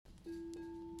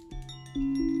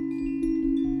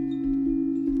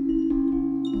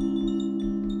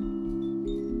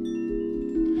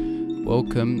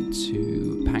Welcome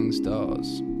to Pang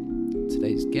Stars.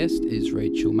 Today's guest is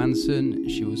Rachel Manson.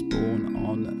 She was born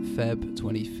on Feb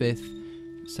 25th,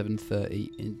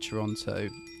 7:30 in Toronto.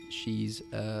 She's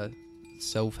a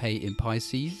self-hating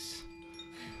Pisces.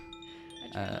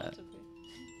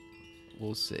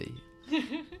 We'll see.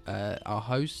 Our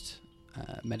host,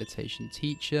 meditation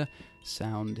teacher,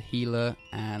 sound healer,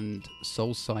 and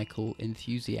soul cycle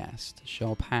enthusiast,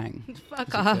 Shar Pang.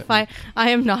 Fuck off. I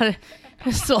am not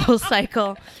a soul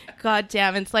cycle. God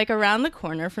damn, it's like around the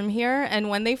corner from here. And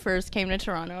when they first came to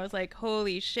Toronto, I was like,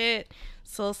 holy shit.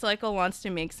 Soul Cycle wants to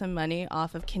make some money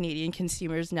off of Canadian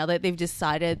consumers now that they've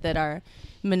decided that our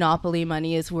monopoly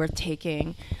money is worth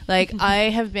taking. Like, I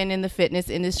have been in the fitness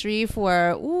industry for,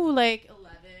 11,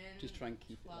 Just try and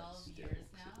keep 12 years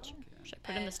now. Should I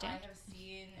put in the stand? I have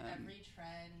seen every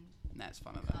trend That's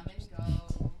fun of come that. and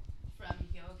go, from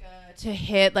yoga to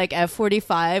hit like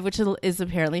F45, which is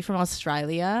apparently from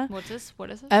Australia. What's this? What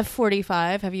is it?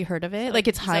 F45, have you heard of it? Like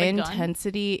it's is that high a gun?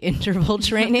 intensity interval Is that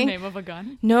training. the name of a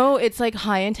gun? No, it's like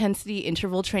high intensity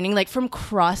interval training, like from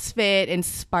CrossFit and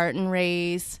Spartan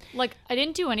Race. Like, I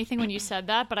didn't do anything when you said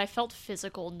that, but I felt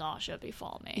physical nausea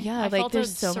befall me. Yeah, I like felt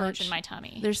there's a so surge much in my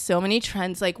tummy. There's so many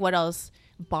trends. Like what else?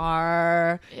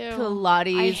 Bar, Ew.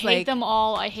 Pilates, I hate like them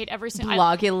all. I hate every single.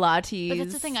 Blogilates. But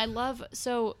that's the thing. I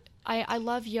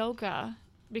love yoga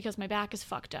because my back is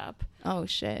fucked up. Oh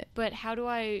shit. But how do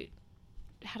I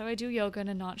do yoga in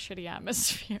a not shitty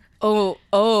atmosphere? Oh.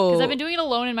 Because I've been doing it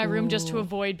alone in my room just to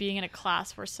avoid being in a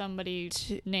class where somebody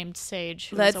named Sage,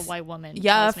 who is a white woman,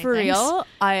 Yeah, tells me for things. real.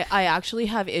 I actually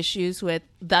have issues with.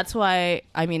 That's why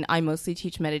I mostly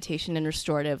teach meditation and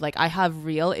restorative. Like I have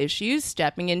real issues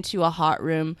stepping into a hot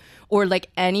room or like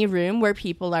any room where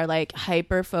people are like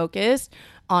hyper focused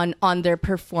on their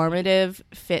performative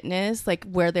fitness, like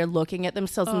where they're looking at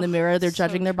themselves in the mirror, they're so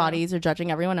judging their true. bodies, they're judging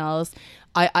everyone else.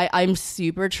 I'm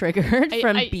super triggered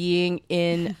from being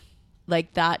in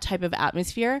like that type of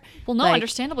atmosphere. Well, no, Like,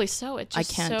 understandably so. It's I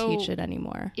just can't so, teach it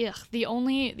anymore. Ugh,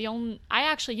 I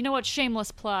actually, you know what?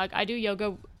 Shameless plug. I do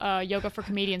yoga for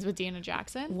comedians with Deanna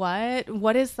Jackson.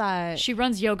 What is that? She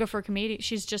runs yoga for comedians.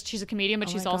 She's a comedian, but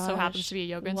Oh she's my also gosh. happens to be a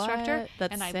yoga What? instructor.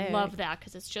 That's and sick. I love that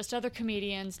because it's just other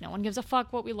comedians. No one gives a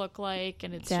fuck what we look like,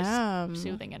 and it's Damn. just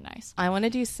soothing and nice. I want to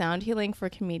do sound healing for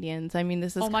comedians. I mean,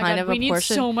 this is Oh my kind God, of we a need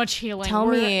portion. so much healing. Tell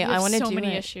We me, have I want to so do many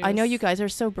it. issues. I know you guys are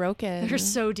so broken. They're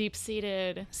so deep seated.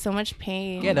 So much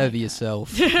pain. Get over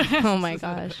yourself. Oh my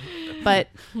gosh. But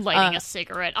Lighting a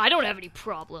cigarette. I don't have any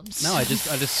problems. No, I just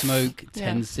smoke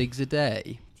 10 Yeah. cigs a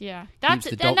day. Yeah,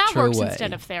 Keeps the that doctor works away.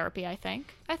 instead of therapy. I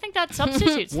think that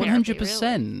substitutes therapy.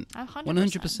 100%. Really.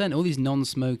 100%. All these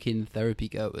non-smoking therapy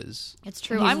goers. It's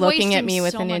true. he's I'm looking at wasting me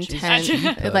with so an much-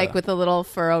 intent, like with a little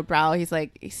furrowed brow. He's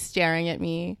like staring at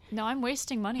me. No, I'm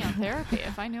wasting money on therapy.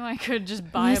 If I knew I could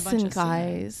just buy a bunch Listen, of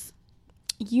guys.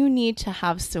 You need to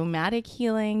have somatic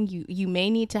healing. You may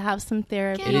need to have some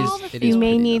therapy. Get all the It is You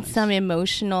may pretty need nice. some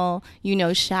emotional,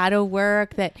 shadow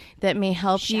work that may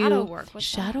help you. Shadow work? What's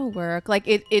shadow work. Like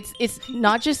it's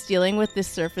not just dealing with the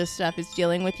surface stuff. It's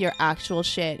dealing with your actual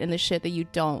shit and the shit that you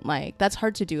don't like. That's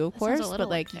hard to do, of That sounds a course, little but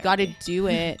like you got to therapy. do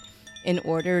it in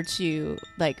order to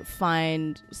like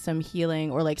find some healing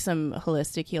or like some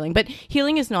holistic healing. But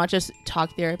healing is not just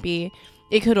talk therapy.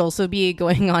 It could also be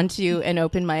going on to an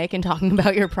open mic and talking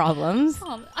about your problems.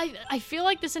 I feel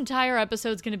like this entire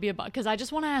episode's going to be about because I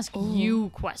just want to ask you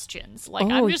questions. Like Oh,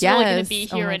 I'm just really going yes. to be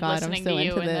Oh here my and God, I'm listening so to you,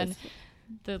 into and this. then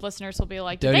the listeners will be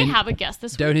like, Don't "Do they in- have a guest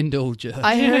this Don't week?" indulge her.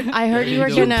 I heard you were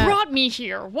You You gonna. brought me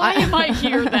here. Why am I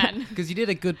here then? Because you did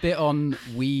a good bit on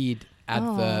weed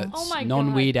adverts, Oh my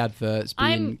non-weed adverts.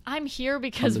 Being, I'm here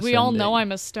because we all know condescending.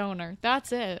 I'm a stoner.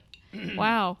 That's it.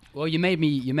 Wow. well, you made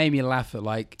me laugh at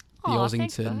like the Aw,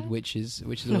 thanks, Ossington bud. witches,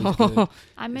 which is always good.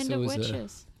 I'm It's into always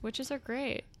witches. Witches are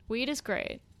great. Weed is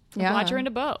great. I'm Yeah. glad you're into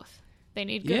both. They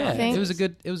need good. Yeah, Thanks. it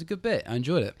was a good bit. I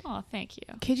enjoyed it. Oh, thank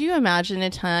you. Could you imagine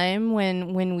a time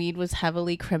when weed was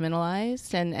heavily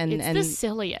criminalized and It's and the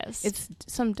silliest. it's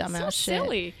some so dumbass shit.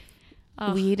 silly.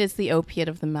 Ugh. Weed is the opiate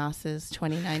of the masses.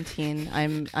 2019.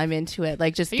 I'm into it.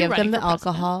 Like, just Are you give them running the for president?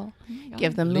 alcohol, Oh my God.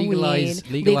 give them the Legalize-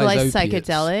 weed, legalize opiates.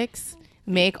 psychedelics,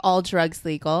 make all drugs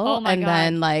legal, Oh my and God.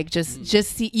 then like just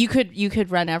see. You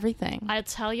could run everything. I'll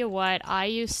tell you what. I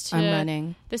used to. I'm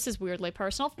running. This is weirdly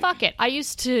personal. Fuck it. I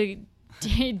used to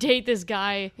date this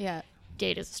guy Yeah.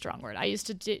 gate is a strong word. I used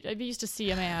to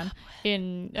see a man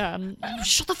in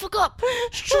shut the fuck up,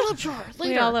 shut up, Jar.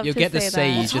 We all love You'll to get the say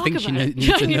sage. that. I think she Talk about it.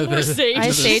 needs I need another. more sage. I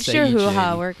saged your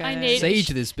hoo-ha. saging. We're good. I need- Sage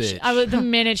this bitch. The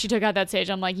minute she took out that sage,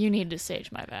 I'm like, you need to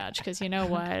sage my vag, because you know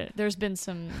what? There's been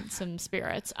some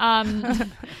spirits.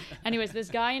 Anyways, this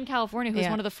guy in California who's Yeah.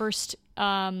 one of the first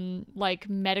like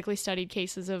medically studied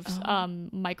cases of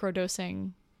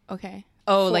microdosing. Okay.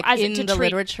 Oh, For- like as in to the treat-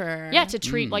 literature. Yeah, to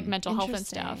treat like mental health and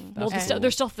stuff. Interesting. Well, Okay.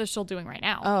 they're still doing right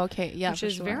now. Oh, okay. Yeah, which for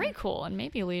is sure. very cool and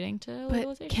maybe leading to But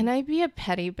legalization. can I be a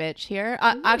petty bitch here?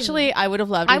 Actually, I would have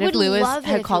loved I it if would Lewis love it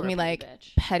had if called you me were a like petty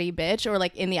bitch. petty bitch, or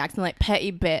like in the accent like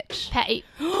petty bitch. Petty.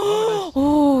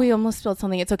 Oh, we almost spilled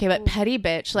something. It's okay, but petty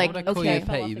bitch, Why like would I call you okay, a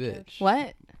petty off the bitch?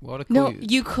 what? Why would I call No, you?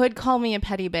 you could call me a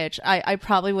petty bitch. I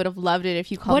probably would have loved it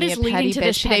if you called What me is a leading petty to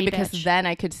this bitch today, petty because bitch? then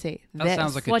I could say That this.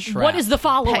 sounds like a What trap. is the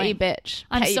following? petty bitch.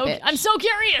 I'm Petty so bitch.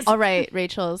 curious. All right,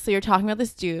 Rachel. So you're talking about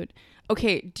this dude.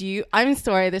 Okay, I'm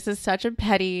sorry, this is such a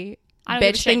petty I don't give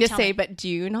a bitch shit, thing to tell say, me. but do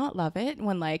you not love it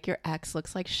when like your ex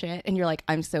looks like shit and you're like,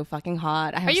 I'm so fucking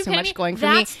hot. I have Are you so kidding much me? going for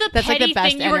That's me. the That's like petty the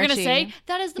best thing you were gonna energy. say.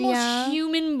 That is the Yeah. most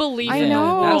human belief. I in the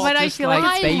know, world. but I just feel like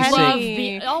like basic. petty. love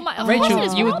the. Oh my! of course it Rachel,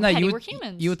 is. you We're would all know. petty. You We're were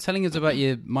humans. you were telling us about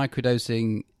your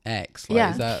microdosing ex. Like,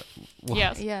 Yeah. Is that? What,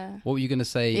 Yes. Yeah. What were you gonna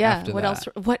say Yeah. after What that?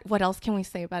 else? What else can we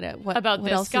say about it? About what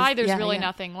this else guy, is- there's yeah, really yeah.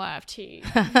 nothing left. He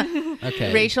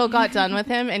Okay. Rachel got done with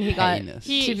him, and he got Heinous.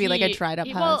 to be like a dried up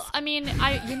husk. Well, I mean,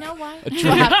 you know what?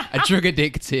 a drug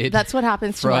addicted. That's what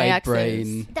happens to my fried exes.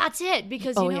 brain. That's it.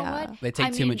 Because Oh, you know yeah. what? They take I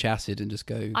too mean, much acid and just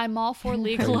go. I'm all for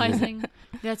legalizing.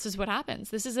 This is what happens.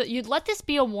 This is you'd let this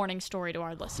be a warning story to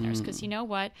our listeners, because you know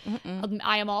what?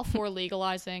 I am all for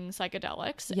legalizing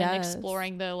psychedelics and Yes.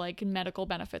 exploring the like medical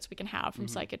benefits we can have from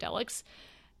psychedelics.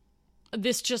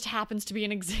 This just happens to be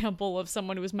an example of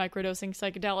someone who was microdosing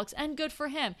psychedelics, and good for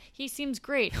him. He seems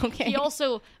great. Okay. He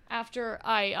also, after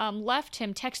I left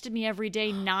him, texted me every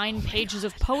day 9 pages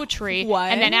of poetry,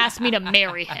 What? and then asked me to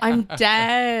marry him. I'm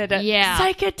dead. Yeah.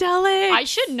 Psychedelic. I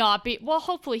should not be. Well,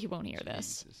 hopefully he won't hear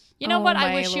this. You know Oh, what? I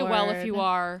my wish you well if you Lord.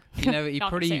 are. You know, he Not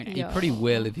probably saying it. he probably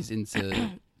will if he's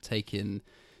into taking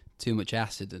too much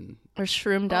acid and Or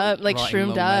shroomed up, like writing shroomed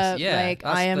long up. messages. Yeah, like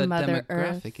that's I am the Mother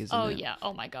Earth. demographic, isn't Oh it? yeah.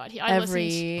 Oh my God. I listened.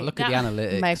 Every Look at the That-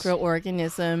 analytics.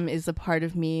 microorganism is a part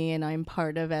of me, and I'm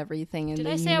part of everything in Did the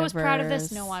I universe. say I was proud of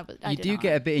this? No, I was. I You did do not.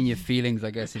 get a bit in your feelings, I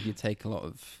guess, if you take a lot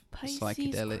of Pisces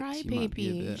psychedelics. You might be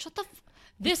a crybaby. bit. Shut the.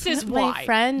 This It's is my why.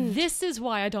 friend. This is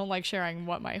why I don't like sharing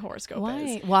what my horoscope Why?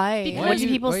 is. Why? Because- What do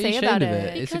people why are you say ashamed about of it?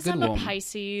 it? It's a Because good I'm one. a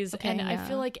Pisces, Okay, and I yeah.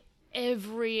 feel like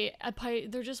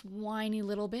they're just whiny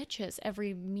little bitches.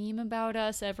 Every meme about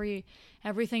us,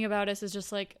 everything about us is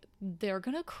just like they're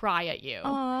gonna cry at you.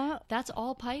 Aw. That's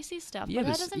all Pisces stuff. Yeah, but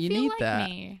that but doesn't you feel need like that.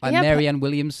 me. Like Yeah, Marianne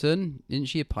Williamson, isn't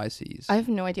she a Pisces? I have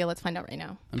no idea. Let's find out right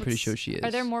now. I'm pretty sure she is.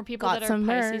 Are there more people Got that are some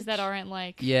Pisces merch. that aren't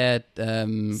like Yeah.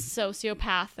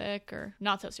 sociopathic or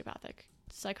not sociopathic,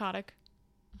 psychotic,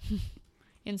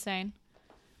 insane?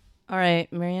 All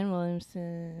right, Marianne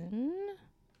Williamson.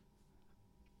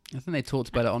 I think they talked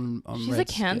about it on She's a Red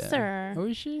Cancer. Scare. Oh,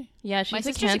 is she? Yeah, she's My a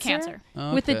sister's cancer, a Cancer.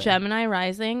 Oh, with a okay. Gemini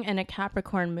rising and a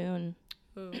Capricorn moon.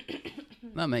 Ooh.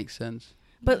 That makes sense.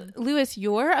 But Lewis,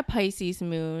 you're a Pisces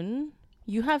moon.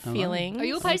 You have Am I? feelings. Are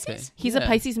you a Pisces? He's Yeah. a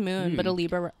Pisces moon, but a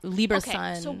Libra Okay,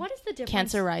 sun. so what is the difference?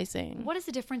 Cancer rising. What is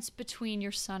the difference between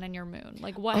your sun and your moon?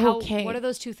 Like what? Okay. What do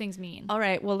those two things mean? All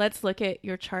right, well, let's look at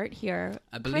your chart here.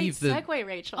 I believe the. Great segue,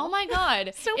 Rachel. Oh my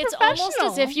God! So it's almost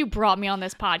professional. as if you brought me on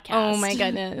this podcast. Oh my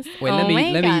goodness. Wait, oh let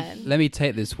my me God. let me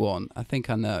take this one. I think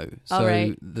I know. So All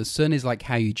right. the sun is like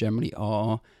how you generally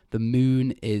are. The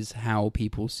moon is how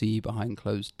people see you behind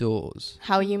closed doors.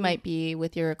 How you might be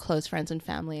with your close friends and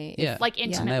family. Yeah, Like nailed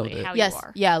intimately, it. how Yes, you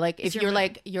are. yeah, like Is if your you're moon.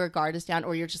 like your guard is down,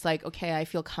 or you're just like, okay, I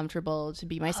feel comfortable to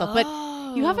be myself. But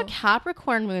you have a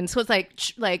Capricorn moon, so it's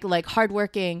like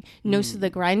hardworking, nose to the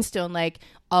grindstone, like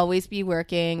always be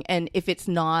working. And if it's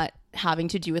not having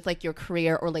to do with like your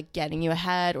career or like getting you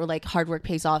ahead or like hard work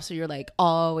pays off, so you're like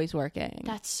always working.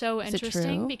 That's so it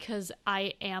interesting true? because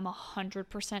I am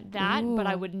 100% that, but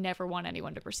I would never want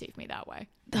anyone to perceive me that way.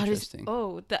 That is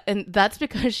Interesting. and that's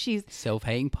because she's.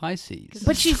 Self-hating Pisces.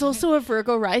 But she's also a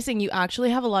Virgo rising. You actually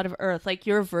have a lot of Earth. Like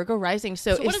you're a Virgo rising.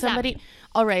 So what if does that somebody, mean?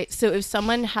 all right. So if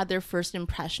someone had their first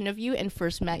impression of you and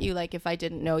first met you, like if I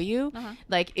didn't know you,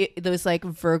 like those like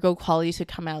Virgo qualities would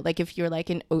come out. Like if you're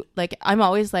like like I'm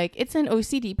always like it's an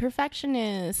OCD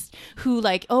perfectionist who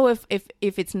like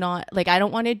if it's not like I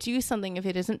don't want to do something if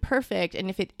it isn't perfect, and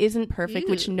if it isn't perfect,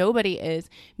 which nobody is,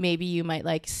 maybe you might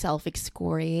like self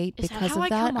excoriate Is that because how of I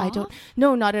that. come I don't. off?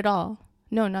 No, not at all.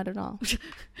 No, not at all.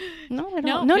 Not at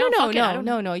No? all. No, No, no, fuck it, I no, don't-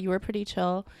 no, no. You were pretty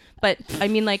chill. But I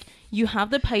mean, like, you have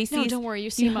the Pisces. No, don't worry. You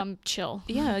seem chill.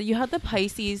 Yeah, you have the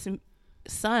Pisces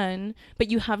sun, but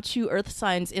you have 2 earth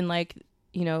signs in, like,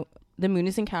 you know, the moon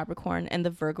is in Capricorn and the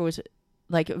Virgo is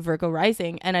like Virgo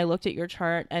rising. And I looked at your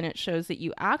chart and it shows that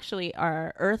you actually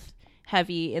are earth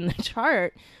heavy in the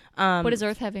chart. What does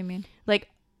earth heavy mean? Like,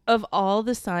 of all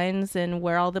the signs and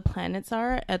where all the planets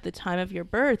are at the time of your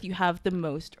birth, you have the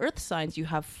most earth signs. You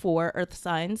have 4 earth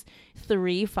signs,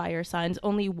 3 fire signs,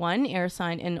 only 1 air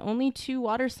sign, and only 2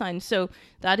 water signs. So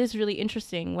that is really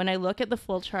interesting. When I look at the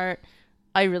full chart,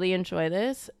 I really enjoy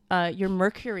this. Your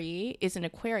Mercury is in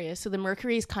Aquarius. So the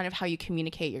Mercury is kind of how you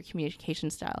communicate, your communication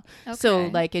style. So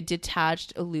Okay. like a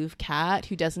detached, aloof cat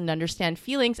who doesn't understand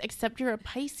feelings, except you're a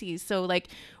Pisces. So like,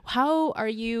 how are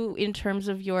you in terms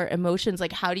of your emotions?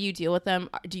 Like, how do you deal with them?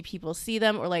 Do people see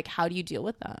them, or like, how do you deal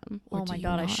with them? Or Oh do my you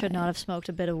God, I should not have smoked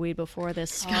a bit of weed before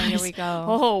this. Oh, here guys. we go.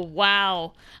 Oh,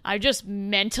 wow. I just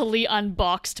mentally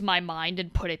unboxed my mind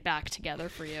and put it back together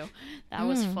for you. That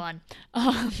was fun.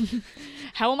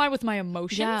 How am I with my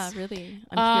emotions? Yeah, really.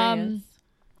 I'm curious.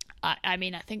 I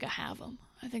mean, I think I have them.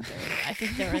 I think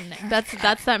they're in there.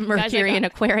 That's that Mercury got- in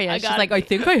Aquarius. I She's got like, it. I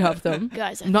think I have them.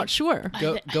 Guys, I I'm not sure.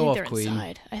 Go I think off, they're Queen.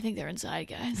 inside. I think they're inside,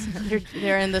 guys.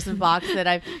 They're in this box that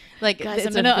I've like. Guys, I'm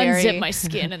it's a gonna very- unzip my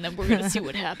skin and then we're gonna see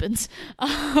what happens.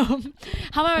 How am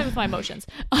I with my emotions?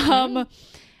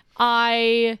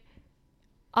 I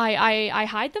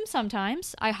hide them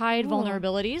sometimes. I hide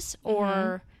vulnerabilities,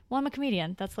 or well, I'm a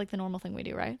comedian. That's like the normal thing we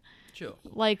do, right? Sure.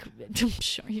 Like,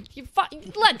 sure,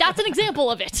 that's an example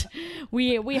of it.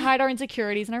 We hide our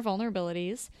insecurities and our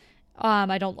vulnerabilities.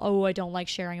 I don't like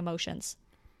sharing emotions.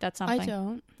 That's something I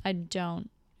don't. I don't.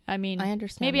 I mean, I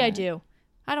understand Maybe I that. do.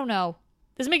 I don't know.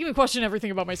 This is making me question everything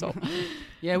about myself.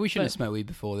 Yeah, we shouldn't have smoked weed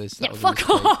before this. That Yeah, was a fuck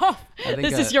mistake. off. I think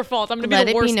This is your fault. I'm gonna be Let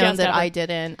the it worst be known guest that ever. I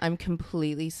didn't. I'm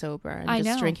completely sober. I'm I just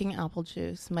know. drinking apple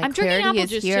juice. My I'm drinking clarity apple is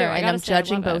juice, here, too. I and gotta I'm say, I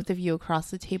judging love it. both of you across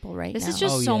the table right This now. is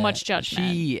just so much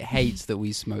judgment. She hates that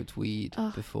we smoked weed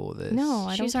before this. No,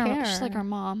 I She's don't care. She's like our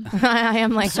mom. I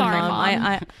am like Sorry, her mom.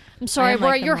 Mom. I'm sorry. am We're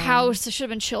like at the your mom. house. I should have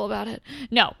been chill about it.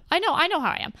 No, I know how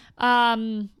I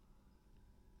am.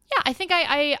 Yeah, I think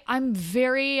I'm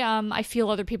very. I feel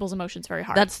other people's emotions very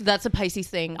hard. That's a Pisces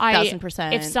thing.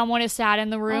 1000%. If someone is sad in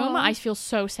the room, Aw. I feel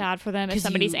so sad for them. If 'Cause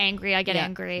somebody's you- angry, I get yeah.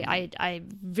 angry. I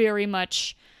very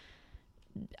much.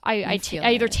 I feel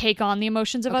either it. take on the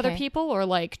emotions of other Okay. people or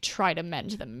like try to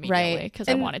mend them immediately Right. because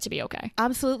I And- want it to be okay.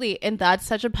 Absolutely. And that's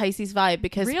such a Pisces vibe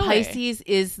because Really? Pisces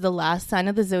is the last sign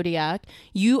of the zodiac.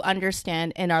 You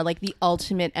understand and are like the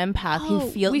ultimate empath who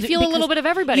feel we feel a little because bit of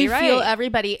everybody, you right? feel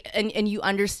everybody and you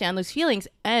understand those feelings.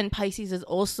 And Pisces is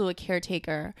also a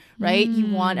caretaker, right? You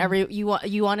want you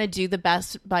want to do the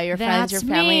best by your friends, your That's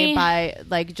family, me. by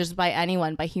like just by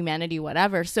anyone, by humanity,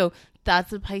 whatever. So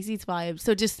that's the Pisces vibe.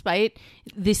 So despite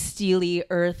the steely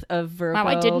earth of Virgo, Wow,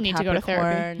 I didn't need to go to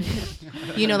therapy.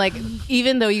 Capricorn, you know, like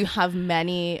even though you have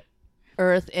many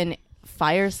earth and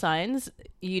fire signs,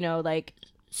 you know, like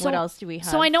what else do we have?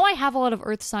 So I know I have a lot of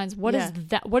earth signs. What Yeah. is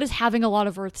that? What does having a lot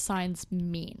of earth signs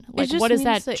mean? Like, just what does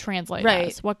means that that- translate right.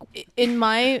 as? What? In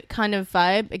my kind of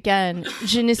vibe, again,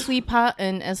 je ne suis pas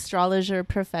un astrologer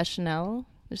professionnel.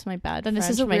 There's my bad Then this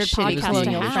French, is a my weird shitty podcast to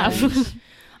colonial have. French.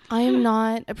 I am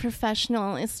not a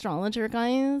professional astrologer,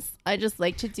 guys. I just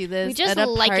like to do this We just at a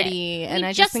like it. party, and We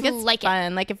I just just think it's like it.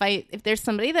 fun. Like if there's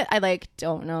somebody that I like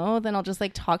don't know, then I'll just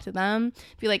like talk to them,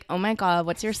 be like, "Oh my god,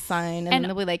 what's your sign?" And then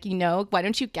they'll be like, "Why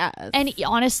don't you guess?" And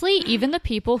honestly, even the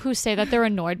people who say that they're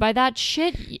annoyed by that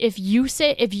shit, if you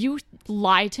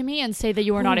lie to me and say that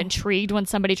you are not intrigued when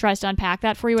somebody tries to unpack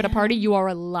that for you at a party, you are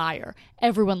a liar.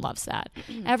 Everyone loves that.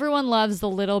 Everyone loves the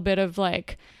little bit of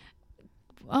like,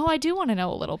 oh, I do want to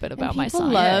know a little bit about my people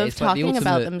sign. love it's like the talking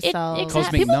about ultimate themselves. Exactly.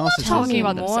 Cosmic People love narcissism. talking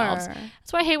about More. themselves.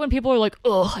 That's why I hate when people are like,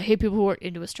 oh, I hate people who are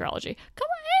into astrology. Come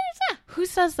on, Who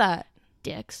says that?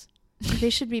 dicks.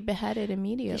 They should be beheaded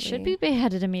immediately. They should be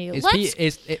beheaded immediately.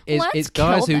 It's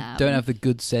guys who kill them. don't have the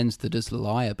good sense to just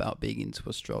lie about being into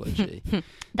astrology.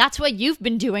 That's what you've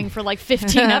been doing for like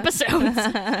 15 episodes.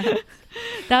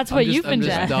 That's what you've been I'm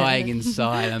just doing. dying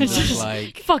inside. I'm just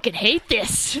like Fucking hate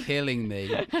this. killing me.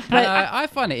 I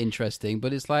find it interesting,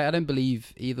 but it's like I don't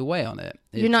believe either way on it.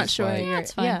 It's You're not just sure. like-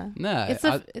 That's fine. Yeah. No,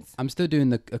 It's I'm still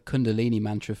doing a Kundalini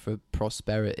mantra for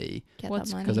prosperity get What's-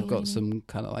 that money. because I've got some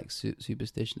kind of like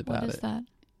superstition about What is it.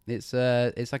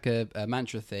 that? It's like a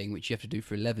mantra thing which you have to do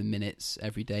for 11 minutes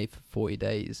every day for 40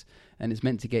 days, and it's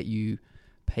meant to get you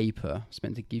paper. It's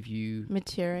meant to give you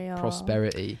material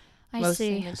prosperity. I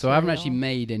Mostly see. So I haven't actually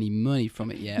material. made any money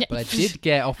from it yet, Yeah. but I did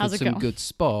get offered How's it some going? good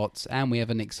spots, and we have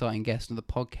an exciting guest on the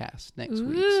podcast next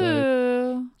week. So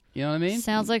You know what I mean?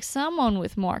 Sounds like someone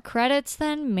with more credits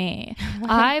than me.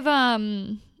 I've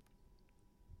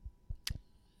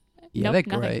Yeah, nope,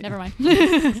 they're nothing. great. Never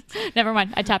mind. Never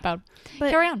mind. I tap out. But-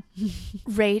 Carry on.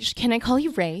 Rach, can I call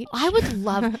you Rach? I would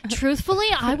love, truthfully,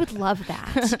 I would love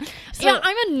that. So- yeah,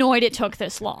 I'm annoyed it took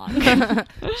this long.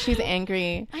 She's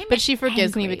angry, I'm but she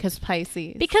forgives me angry. because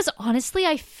Pisces. Because honestly,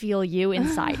 I feel you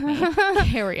inside me.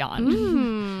 Carry on.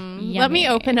 Let me Yummy.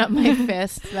 open up my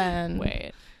fist then.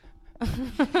 Wait.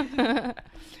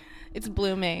 It's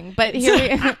blooming, but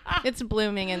it's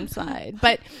blooming inside.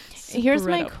 But here's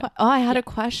my Spread open. I had a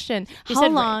question. You How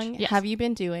said long Rach, yes. have you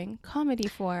been doing comedy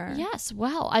for? Yes,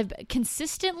 well, I've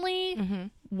consistently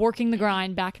working the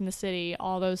grind back in the city,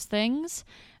 all those things.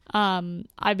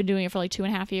 I've been doing it for like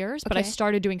 2.5 years, but I Okay.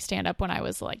 started doing stand-up when I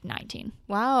was like 19.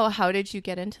 Wow, how did you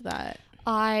get into that?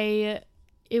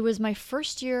 It was my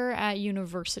first year at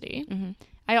university.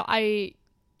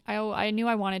 I knew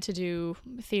I wanted to do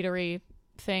theatery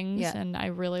things, Yeah. and I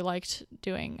really liked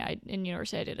doing. In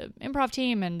university, I did an improv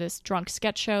team and this drunk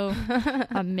sketch show.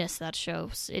 I miss that show.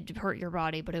 It hurt your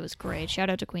body, but it was great. Shout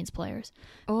out to Queens Players.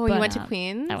 Oh, But, you went to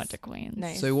Queens? I went to Queens.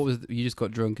 Nice. So what was you just got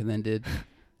drunk and then did?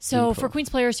 So Improv. for Queens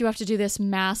Players, you have to do this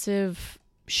massive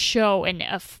show and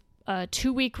a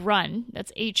 2-week run.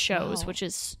 That's 8 shows, Wow. which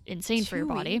is insane for your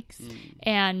 2 body. weeks?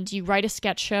 And you write a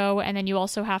sketch show, and then you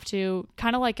also have to,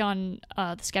 kind of like on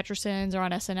the Sketchersons or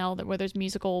on SNL, where there's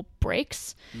musical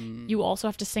breaks. You also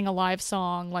have to sing a live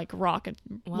song, like rock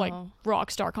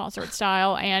star concert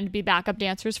style, and be backup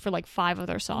dancers for like 5 of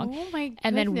their songs. Oh my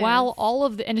And then goodness. while all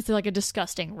of the, and it's like a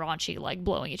disgusting, raunchy, like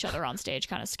blowing each other on stage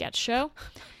kind of sketch show.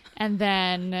 And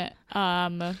then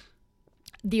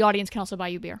the audience can also buy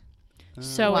you beer.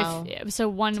 So Wow.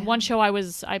 one show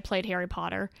I played Harry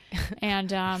Potter, and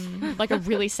like a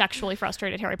really sexually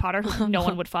frustrated Harry Potter who no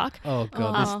one would fuck. Oh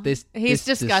god, this He's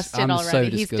this disgusted I'm already. So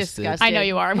He's disgusted. disgusted. I know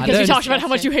you are I because you don't- talked about how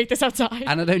much you hate this outside.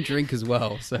 And I don't drink as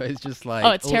well, so it's just like Oh,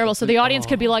 it's terrible. So the audience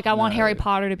could be like, "I want no. Harry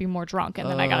Potter to be more drunk," and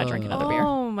then I gotta drink another beer.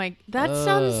 Oh my, that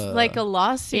sounds like a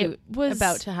lawsuit It was-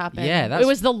 about to happen. Yeah, that's It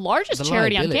was the largest the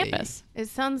charity on liability. campus. It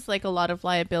sounds like a lot of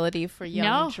liability for young,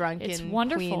 No, drunken it's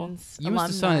wonderful. Queens you must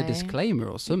have signed a alumni. disclaimer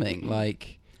or something.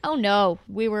 Like Oh no,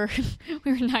 we were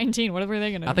 19. What were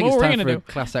they gonna? I think what it's were we time gonna for do?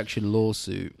 a class action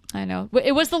lawsuit. I know.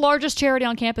 It was the largest charity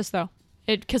on campus, though.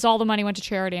 Because all the money went to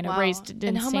charity, and Wow. it raised an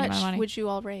And how insane much amount of money. would you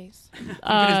all raise?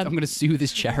 I'm gonna sue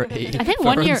this charity. I think for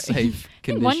one year, unsafe I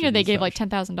think one year they conditions, gave like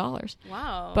actually. $10,000.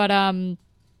 Wow. But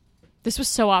this was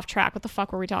so off track. What the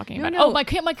fuck were we talking No, about? no. Oh,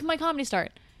 my comedy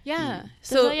start. yeah.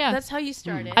 So yeah. that's how you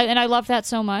started. And I loved that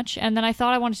so much. And then I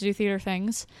thought I wanted to do theater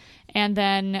things. And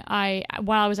then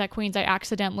while I was at Queens, I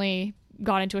accidentally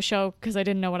got into a show because I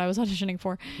didn't know what I was auditioning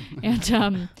for. And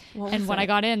What and was when I it?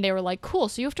 got in, they were like, "Cool,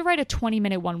 so you have to write a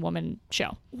 20-minute one-woman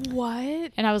show."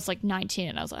 What? And I was like 19,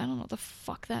 and I was like, I don't know what the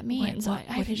fuck that means. What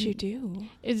did you do?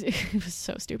 It was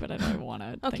so stupid. I don't even want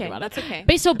to think Okay, about that's it.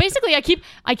 okay. So basically, I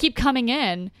keep coming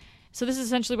in. So this is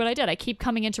essentially what I did. I keep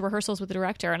coming into rehearsals with the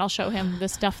director, and I'll show him the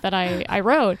stuff that I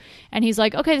wrote, and he's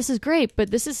like, "Okay, this is great,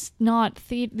 but this is not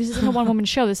this isn't a one-woman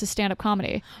show. This is stand-up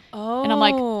comedy." Oh. And I'm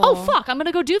like, "Oh fuck, I'm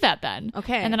gonna go do that then."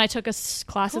 Okay. And then I took a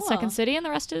class at Cool. Second City, and the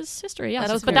rest is history. Yeah,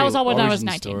 That is but that was all when I was Origin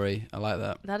 19. Story. I like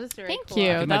that. That is very Thank cool. you.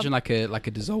 I can that- imagine like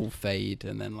a dissolve fade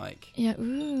and then like Yeah.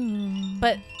 Ooh.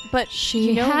 But She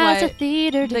you know has what? a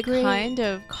theater The degree. kind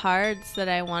of cards that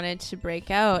I wanted to break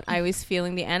out, I was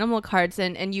feeling the animal cards,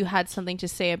 and you had something to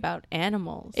say about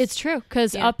animals. It's true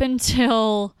because Yeah. up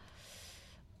until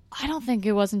I don't think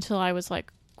it was until I was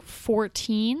like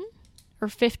 14 or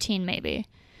 15 maybe.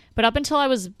 But up until I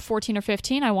was 14 or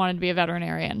 15, I wanted to be a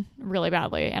veterinarian really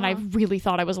badly. And I really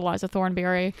thought I was Eliza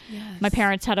Thornberry. Yes. My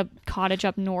parents had a cottage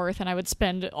up north, and I would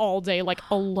spend all day like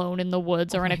alone in the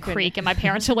woods or in a my creek. And my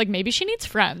parents were like, maybe she needs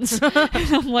friends. And I'm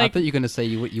I like, thought you were going to say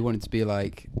you wanted to be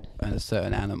like a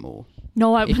certain animal.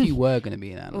 no, I If you were going to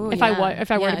be an animal. Ooh, If yeah. I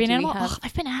were Yeah, to be an do we animal, have-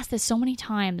 I've been asked this so many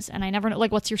times, and I never know.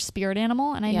 Like, what's your spirit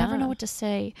animal? And I never Yeah. know what to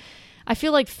say. I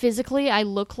feel like physically, I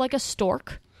look like a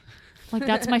stork. Like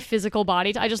that's my physical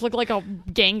body. I just look like a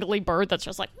gangly bird that's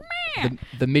just like meh.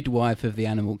 The midwife of the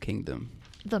animal kingdom.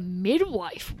 The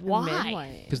midwife. Why?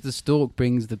 Midwife. Because the stork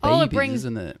brings the babies, Oh, it brings-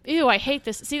 isn't it? Ew, I hate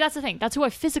this. See, that's the thing. That's who I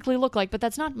physically look like, but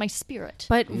that's not my spirit.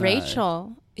 But No.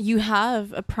 Rachel, you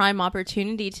have a prime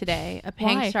opportunity today, a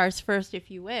Pang Why? Stars first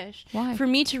if you wish, Why? for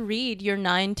me to read your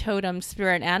 9 totem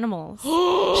spirit animals.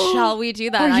 Shall we do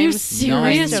that? Are you I'm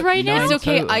serious so- right now? Nine It's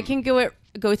okay. totem. I can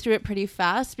go through it pretty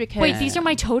fast because Wait, these are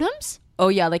my totems? oh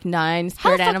yeah, like 9 How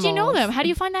spirit the fuck animals. do you know them? How do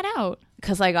you find that out?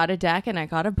 Because I got a deck and I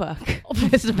got a book.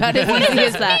 It's about as easy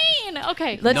as that. Mean.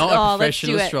 Okay. Let's Not a let's do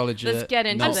professional it. astrologer. Let's get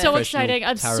into not I'm a this. so professional excited.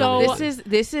 I'm tarot so- reader.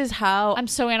 This is how I'm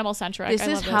so animal centric. this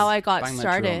is how I got Bang my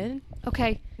started. drum.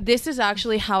 Okay. This is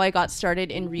actually how I got started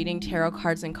in reading tarot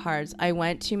cards and cards. I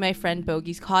went to my friend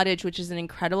Bogey's cottage, which is an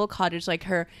incredible cottage. Like,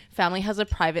 her family has a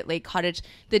private lake cottage.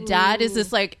 The dad is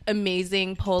this like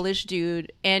amazing Polish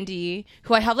dude, Andy,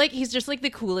 who I have like, he's just like the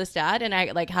coolest dad. And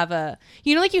I like have a,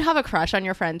 you know, like you have a crush on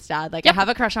your friend's dad. Like, Yep. I have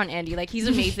a crush on Andy. Like, he's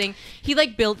amazing. He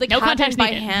like built the No cabin context by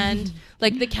needed. hand.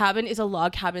 Like, the cabin is a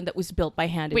log cabin that was built by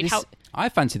hand. It Wait, is- how? I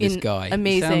fancy this guy. He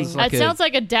amazing. Sounds like That sounds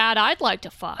like a dad I'd like to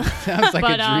fuck. sounds like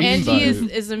but, a dream. Andy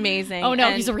is amazing. Oh no,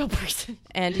 And he's a real person.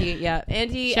 Andy, yeah.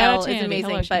 Andy Shout L out to is Andy. amazing.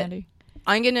 Hello, But Shandy.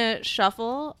 I'm gonna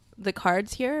shuffle the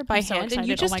cards here by I'm so hand, and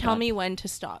you excited. Oh just my tell God. me when to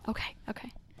stop. Okay.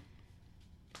 Okay.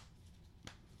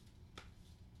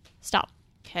 Stop.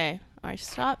 Okay, I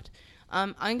stopped.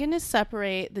 I'm gonna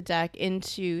separate the deck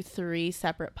into 3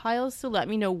 separate piles. So let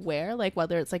me know where, like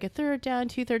whether it's like a third down,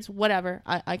 2/3, whatever.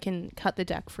 I can cut the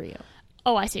deck for you.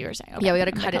 Oh, I see what you're saying. Okay. Yeah, we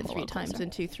gotta I'm gonna cut it come a 3 little times closer.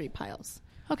 into 3 piles.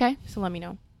 Okay. So let me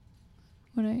know.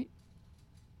 What I?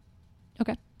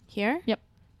 Okay. Here. Yep.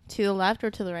 To the left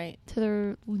or to the right?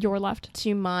 To your left.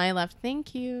 To my left.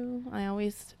 Thank you. I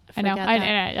always I know. forget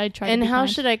that. I tried. And to be how kind.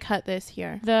 should I cut this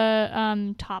here?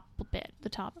 the top bit, the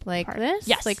top Like part. this?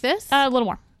 Yes. Like this? A little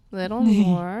more. Little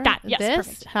more. That, yes, This.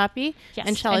 perfect. Happy. Yes.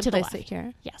 And shall I to the place left. it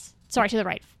here? Yes. Sorry, to the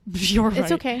right. You're right.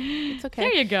 It's okay. It's okay.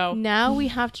 There you go. Now we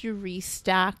have to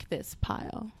restack this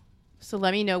pile. So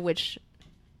let me know which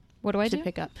What do I to do?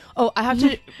 pick up. Oh, I have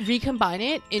to recombine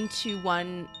it into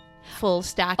one full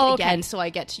stack Oh, okay. again. So I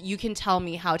get to, you can tell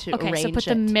me how to Okay, arrange so put it.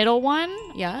 the middle one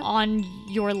Yeah. on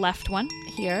your left one.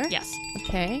 Here. Yes.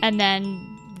 Okay. And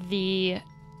then the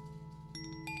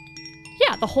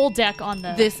the whole deck on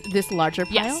the This larger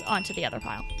pile. yes, onto the other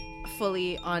pile.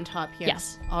 Fully on top here.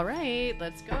 Yes. All right,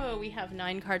 let's go. We have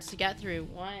 9 cards to get through.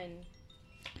 1,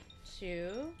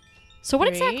 2, So what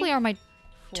 3, exactly are my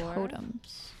 4,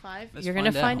 totems? 5. Let's You're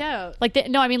gonna find find out. Like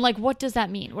no, I mean like what does that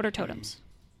mean? What are totems?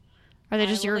 Are they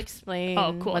just I will your explain.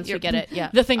 Oh, cool. Once Your- we get it, yeah.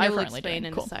 the thing I you're will currently explain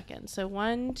doing. in Cool. a second. So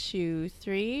 1, 2,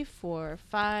 3, 4,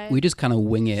 5. We just kind of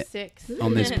wing it 6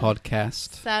 on this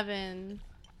podcast. 7.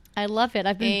 I love it.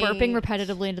 I've been burping 8,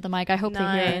 repetitively into the mic. I hope they hear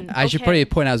 9. it. I should Okay. probably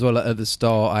point out as well at the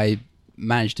start, I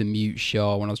managed to mute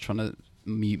Shah when I was trying to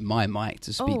mute my mic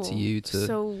to speak to you.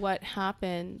 So what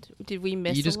happened? Did we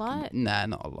miss you just a lot? Nah,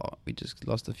 not a lot. We just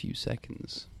lost a few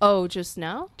seconds. Oh, just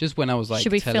now? Just when I was like,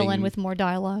 Should we fill in telling- with more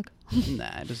dialogue?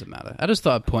 Nah, it doesn't matter. I just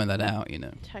thought I'd point that out. You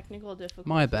know, Technical difficulty.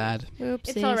 my bad. Oopsies.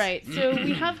 It's all right. So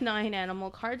we have 9 animal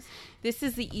cards. This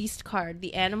is the East card.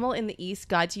 The animal in the East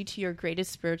guides you to your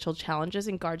greatest spiritual challenges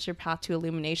and guards your path to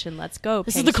illumination. Let's go.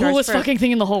 This Pink is the stars coolest first. fucking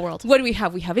thing in the whole world. What do we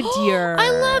have? We have a deer. I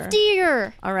love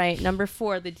deer. All right, number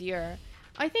 4, the deer.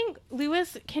 I think,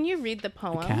 Lewis, can you read the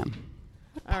poem? I can.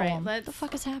 All right, Poem. let's. What the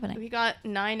fuck is happening? We got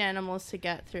 9 animals to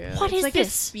get through. What it's is like this?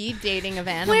 a speed dating of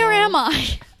animals. Where am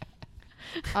I?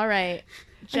 All right.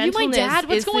 Are you my Gentleness dad?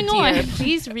 What's is the going deer. on?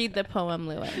 Please read the poem,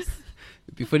 Lewis.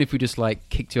 It'd be funny if we just like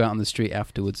kicked you out on the street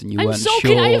afterwards and you I'm weren't so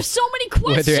sure I have so many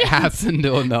questions. whether it happened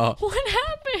or not. What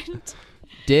happened?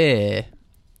 Dear,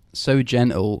 so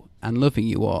gentle and loving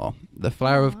you are, the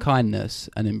flower of kindness,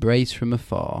 an embrace from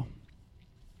afar.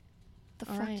 The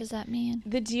All fuck right. does that mean?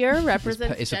 The deer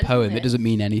represents It's a poem. It gentleness. doesn't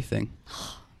mean anything.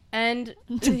 And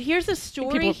here's a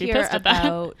story People would be here pissed at that.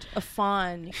 about a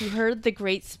fawn who heard the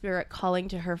Great Spirit calling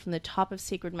to her from the top of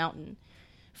Sacred Mountain.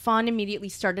 Fawn immediately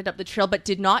started up the trail, but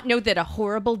did not know that a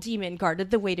horrible demon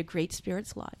guarded the way to Great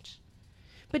Spirit's lodge.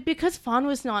 But because Fawn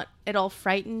was not at all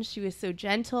frightened, she was so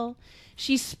gentle,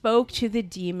 she spoke to the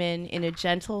demon in a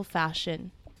gentle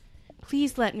fashion.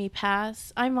 Please let me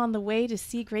pass. I'm on the way to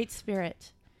see Great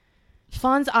Spirit.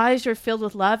 Fawn's eyes were filled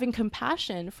with love and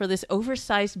compassion for this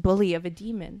oversized bully of a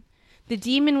demon. The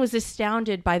demon was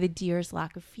astounded by the deer's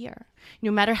lack of fear. No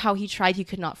matter how he tried, he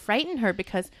could not frighten her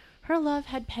because her love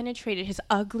had penetrated his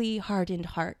ugly, hardened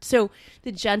heart. So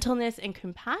the gentleness and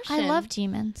compassion I love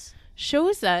demons.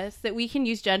 shows us that we can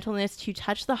use gentleness to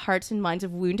touch the hearts and minds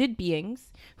of wounded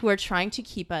beings who are trying to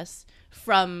keep us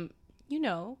from,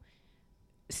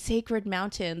 Sacred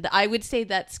Mountain. I would say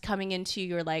that's coming into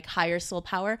your like higher soul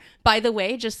power. By the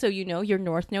way, just so you know, your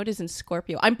North Node is in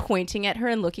Scorpio. I'm pointing at her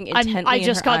and looking intently I in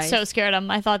just her got eyes. so scared.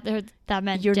 I thought that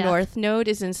meant Your death. North Node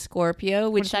is in Scorpio,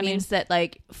 which does that means that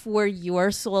like for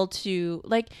your soul to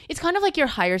like, it's kind of like your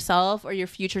higher self or your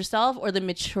future self or the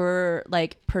mature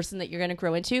like person that you're going to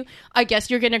grow into. I guess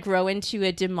you're going to grow into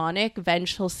a demonic,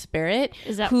 vengeful spirit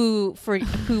Is that- who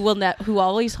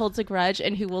always holds a grudge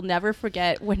and who will never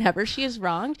forget whenever she is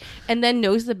wrong. wronged, and then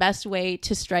knows the best way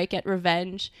to strike at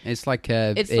revenge. It's like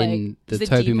It's in like the the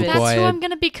Tobey deepest- That's who Maguire. I'm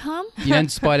gonna become. You know, in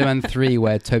Spider-Man 3,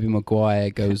 where Tobey Maguire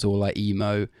goes all like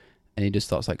emo, and he just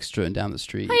starts like strutting down the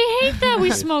street. I hate that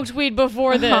we smoked weed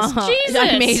before this. Jesus,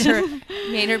 I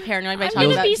made her paranoid by I'm talking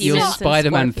gonna about be demons You're and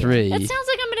Spider-Man Scorpion. 3. That sounds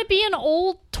like I'm gonna be an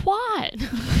old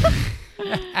twat.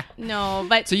 No,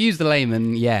 but To use the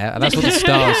layman, yeah, that's what the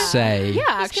stars say. yeah, I'm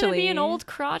gonna actually, be an old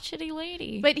crotchety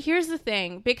lady. But here's the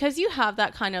thing, because you have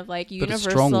that kind of like But a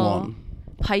universal strong one.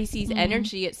 Pisces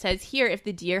energy, it says here, if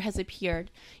the deer has appeared,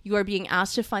 you are being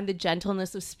asked to find the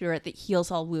gentleness of spirit that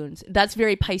heals all wounds. That's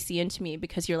very Piscean to me,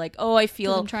 because you're like, oh, I 'Cause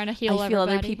feel I'm trying to heal I feel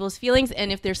other everybody. people's feelings,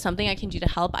 and if there's something I can do to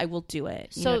help, I will do it.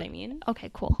 You know So- what I mean? Okay,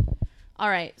 cool. All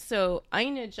right, so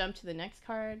I'm going to jump to the next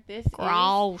card. This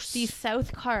Gross. is the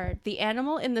South card. The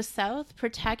animal in the South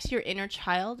protects your inner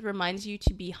child, reminds you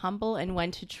to be humble and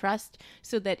when to trust,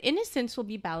 so that innocence will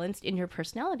be balanced in your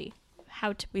personality.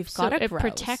 How to? We've so got a it grouse.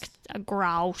 protects a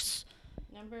grouse.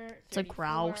 Number It's a 34.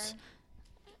 grouse.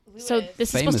 Lewis. So this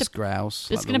is Famous supposed to. grouse.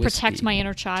 This is gonna protect my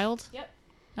inner child. Yep.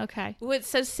 Okay. Ooh, it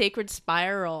says Sacred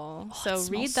Spiral. Oh, so it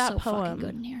read smells that so fucking poem.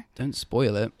 good in here. Don't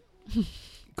spoil it.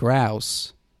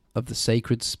 Grouse of the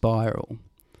Sacred Spiral.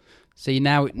 See,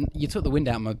 now you took the wind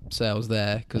out of my sails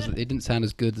there, because it didn't sound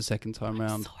as good the second time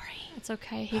round. Sorry. It's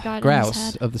okay. He got it in his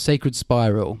Grouse head. of the Sacred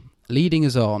Spiral, leading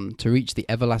us on to reach the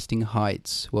everlasting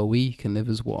heights where we can live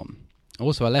as one.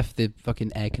 Also, I left the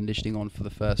fucking air conditioning on for the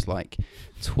first like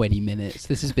 20 minutes.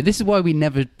 This is why we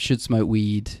never should smoke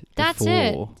weed. That's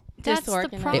it. before. That's the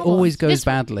Disorganized. problem. It always goes This-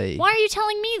 badly. Why are you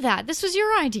telling me that? This was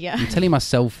your idea. I'm telling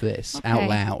myself this Okay. out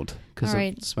loud because All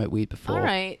right. I've smoked weed before. All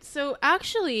right. So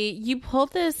actually, you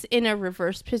pulled this in a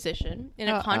reverse position, in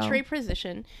a Uh-oh. contrary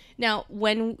position. Now,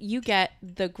 when you get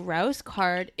the grouse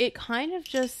card, it kind of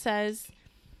just says,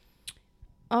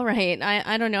 all right,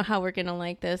 I don't know how we're going to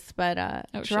like this, but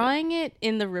shit. drawing it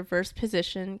in the reverse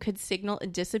position could signal a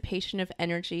dissipation of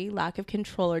energy, lack of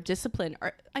control, or discipline.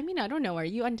 I don't know. Are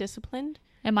you undisciplined?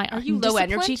 Am I? Are you low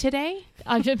energy today?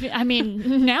 I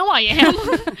mean, now I am.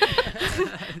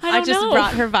 I don't just know.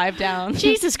 brought her vibe down.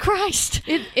 Jesus Christ.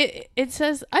 It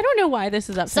says, I don't know why this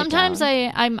is upside Sometimes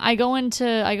down. I go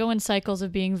in cycles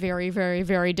of being very, very,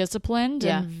 very disciplined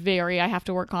Yeah. and I have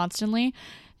to work constantly,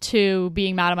 to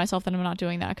being mad at myself that I'm not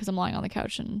doing that because I'm lying on the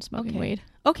couch and smoking weed.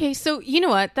 Okay, so you know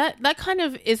what? That kind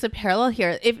of is a parallel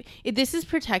here. If this is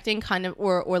protecting kind of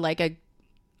or like a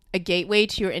gateway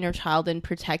to your inner child and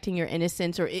protecting your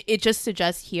innocence, or it just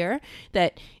suggests here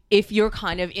that if you're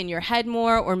kind of in your head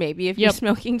more, or maybe if you're Yep.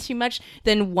 smoking too much,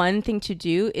 then one thing to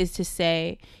do is to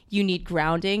say you need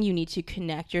grounding. You need to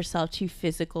connect yourself to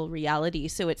physical reality.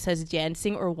 So it says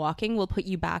dancing or walking will put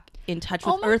you back in touch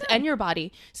with Oh my earth God. and your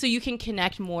body, so you can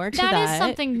connect more to that. That is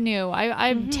something new.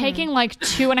 I'm taking like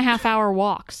 2.5 hour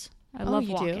walks. I love you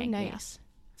do? walking. Nice. Yes.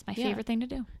 It's my Yeah. favorite thing to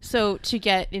do. So to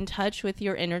get in touch with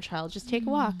your inner child, just take a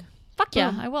walk. Fuck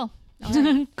yeah, Boom. I will.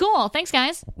 Cool. Thanks,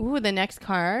 guys. Ooh, the next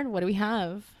card. What do we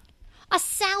have? A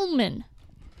salmon.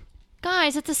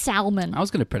 Guys, it's a salmon. I was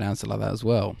going to pronounce it like that as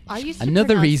well. I used to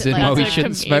Another pronounce it reason like why we that.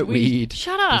 shouldn't smoke weed.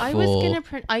 Shut up. I was before.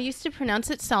 gonna. I used to pronounce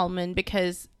it salmon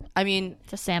because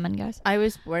It's a salmon, guys. I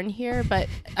was born here, but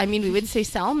we would say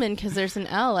salmon because there's an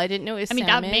L. I didn't know it was. I mean,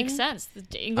 salmon. that makes sense.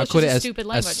 The I English call is it a stupid a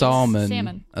language. It's salmon.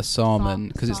 salmon. A salmon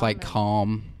because it's like Salmon.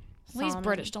 calm. Well, he's Salmon.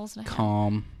 British. Don't listen to him.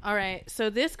 Calm. All right, so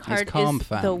this card calm, is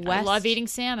fam. the I West. I love eating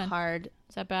salmon. card.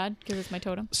 Is that bad? Because it's my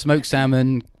totem. Smoked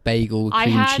salmon, bagel, I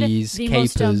cream had cheese, the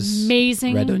capers, most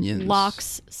amazing red onions.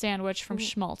 lox sandwich from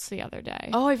Schmaltz the other day.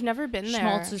 Oh, I've never been there.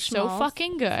 Schmaltz is so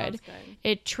fucking good. Sounds good.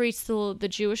 It treats the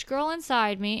Jewish girl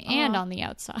inside me and Uh-huh. on the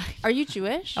outside. Are you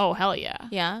Jewish? Oh, hell yeah.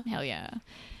 yeah. Hell yeah.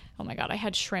 Oh my God, I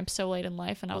had shrimp so late in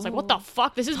life and I was like, what the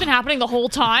fuck? This has been happening the whole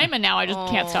time and now I just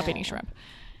can't stop eating shrimp.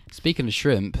 Speaking of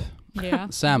shrimp, Yeah.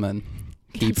 salmon,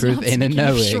 That's keeper of not inner speaking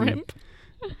of knowing. shrimp.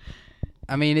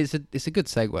 I mean, it's a good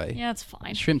segue. Yeah, it's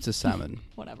fine. Shrimp to salmon.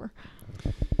 Whatever.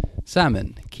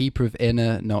 Salmon, keeper of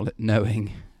inner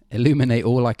knowing, illuminate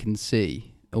all I can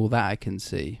see, all that I can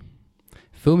see.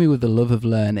 Fill me with the love of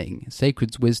learning,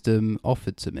 sacred wisdom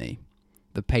offered to me.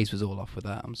 The pace was all off with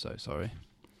that. I'm so sorry.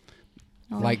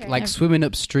 Like Okay. swimming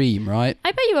upstream, right?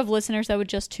 I bet you have listeners that would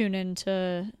just tune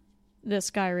into this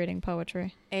guy reading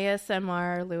poetry.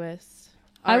 ASMR, Lewis.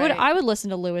 I All right. would listen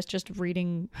to Lewis just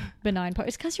reading benign poetry.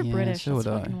 It's because you're Yeah, British. so That's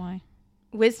would I. fucking why.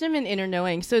 Wisdom and inner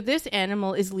knowing. So this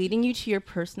animal is leading you to your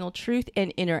personal truth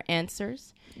and inner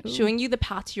answers, showing you the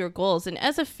path to your goals. And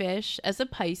as a fish, as a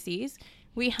Pisces,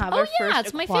 we have Oh, our yeah, first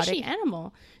it's my aquatic fishy.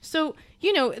 animal. So,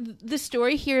 the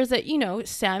story here is that,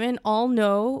 salmon all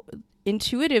know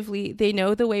intuitively they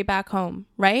know the way back home,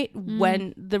 right?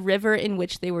 When the river in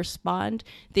which they were spawned,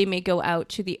 they may go out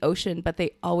to the ocean, but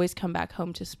they always come back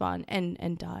home to spawn and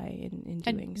die in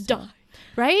doing so. Die.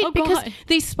 Right? Oh, because God.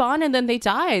 they spawn and then they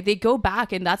die. They go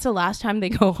back and that's the last time they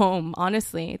go home.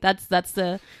 Honestly, that's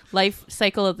the life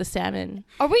cycle of the salmon.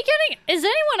 Are we getting? Is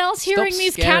anyone else hearing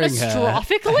these scaring her.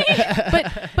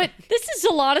 catastrophically? but this is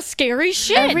a lot of scary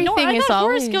shit. Everything I is thought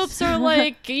always- horoscopes are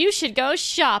like you should go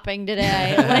shopping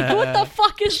today. Like what the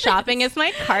fuck is Shopping is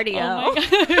my cardio. Oh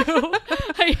my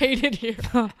God. I hate it here.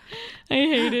 I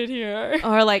hate it here.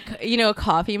 Or like, a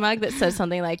coffee mug that says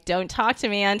something like, don't talk to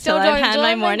me until I've had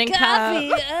my morning cup.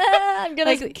 I'm gonna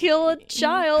Like- kill a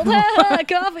child.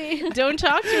 Coffee. Don't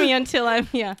talk to me until I'm,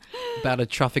 About to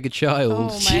traffic a child.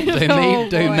 Oh my-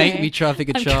 don't make boy. me traffic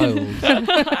a child.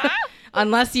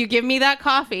 Unless you give me that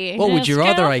coffee. What would you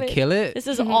rather I Coffee. kill it? This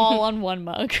is all on one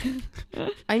mug.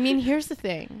 I mean, here's the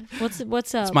thing. What's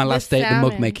up? It's my last day at the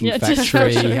mug salmon. making Yeah, just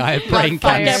factory. for sure. I have brain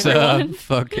fired cancer. everyone.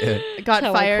 Fuck it. Got That's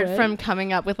how I fired quit. from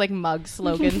coming up with like mug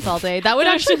slogans all day. That would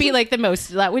actually be like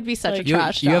that would be such a Like,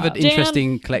 trash You have an job.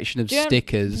 interesting collection of Jam-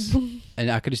 stickers, and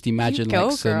I could just imagine go,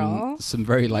 like girl. some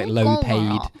very like low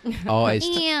paid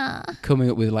artists Yeah. coming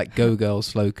up with like Go Girl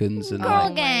slogans and Oh like,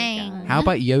 my gang. God. how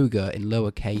about yoga in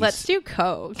lowercase? Let's do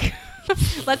Coke.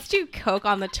 Let's do Coke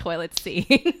on the toilet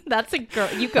seat. That's a girl.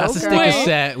 You go, That's a girl. sticker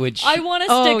set, which I want a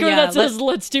Oh, sticker yeah, that says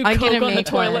 "Let's do I'm coke gonna on the make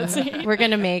toilet one. seat." We're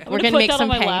gonna make gonna put that some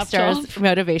on my Pangstars laptop.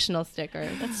 motivational stickers.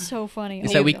 That's so funny.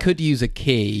 is that we could use a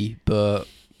key, but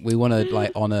we want to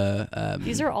like honor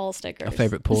These are all stickers. our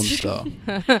favorite porn star.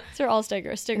 These are all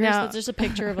stickers. Stickers. No. That's just a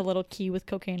picture of a little key with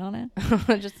cocaine on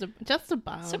it. just a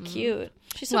bum. So cute.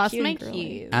 She's so Lost cute. my and girly.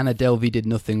 keys. Anna Delvey did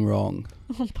nothing wrong.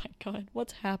 Oh my god,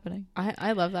 what's happening?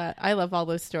 I love that. I love all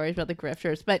those stories about the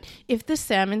grifters. But if the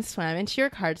salmon swam into your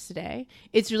cards today,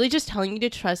 it's really just telling you to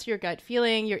trust your gut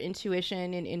feeling, your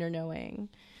intuition, and inner knowing.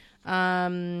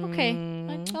 Okay,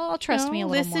 I'll trust me a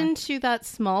little listen more. to that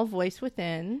small voice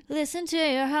within. Listen to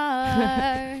your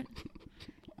heart.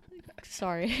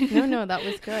 Sorry. No, that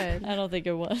was good. I don't think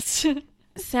it was.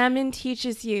 Salmon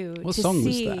teaches you What to song was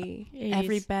that? see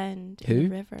every 80s. bend Who? in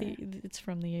the river. It's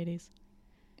from the 80s.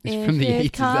 It's from the If 80s.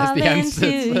 it That's the calling answer.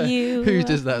 to you, Who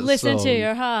does that Listen song? to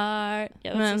your heart.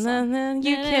 Yeah, that's the song.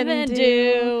 you can Never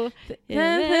do.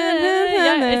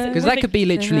 Yeah, Because that could be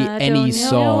literally I any don't know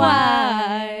song.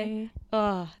 why.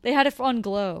 Oh, they had it on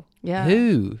Glow. Yeah.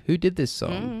 Who did this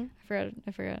song? I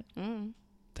forgot. Mm.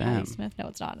 Patti Damn. Smith. No,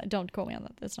 it's not. Don't quote me on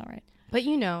that. That's not right. But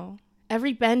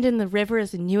every bend in the river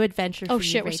is a new adventure for Oh you,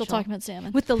 shit, we're still Rachel. talking about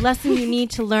salmon. With the lesson you need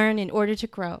to learn in order to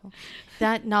grow.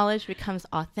 That knowledge becomes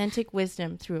authentic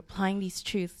wisdom through applying these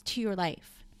truths to your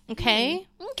life. Okay?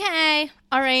 Okay.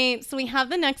 All right. So we have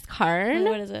the next card.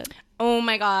 What is it? Oh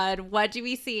my God. What do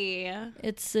we see?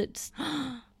 It's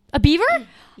a beaver.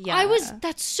 Yeah.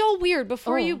 That's so weird.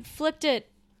 Before Oh. you flipped it,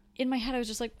 in my head I was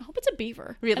just like, I hope it's a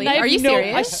beaver. Really? And I have Are you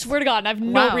serious? I swear to God, and I have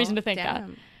no Wow, reason to think that.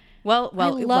 damn. Well, I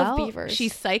love beavers.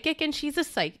 She's psychic and she's a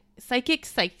psychic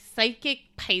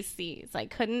Pisces. I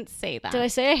couldn't say that. Did I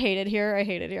say I hate it here? I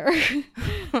hate it here.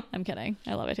 I'm kidding.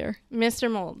 I love it here. Mr.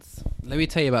 Molds. Let me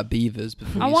tell you about beavers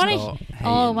before I you want start. to. hating.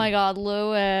 Oh my God,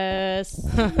 Lewis.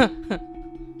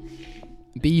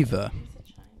 Beaver,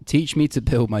 teach me to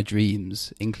build my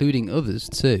dreams, including others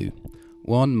too.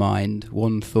 One mind,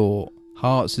 one thought,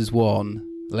 hearts as one,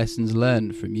 lessons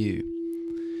learned from you.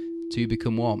 To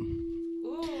become one.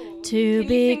 To Can you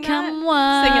sing become that?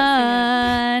 one.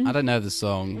 Sing it, I don't know the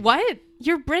song. What?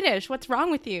 You're British. What's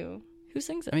wrong with you? Who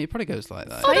sings it? I mean, it probably goes like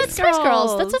that. Oh, that's Spice Spice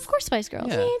Girls. Girls. That's of course Spice Girls.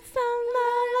 Yeah. Need some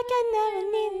love like I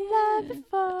never needed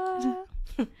love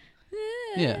before.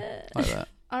 Yeah, like that.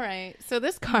 All right. So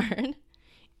this card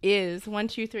is 1,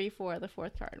 2, 3, 4. The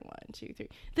fourth card. 1, 2, 3.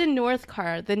 The North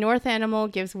card. The North animal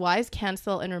gives wise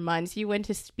counsel and reminds you when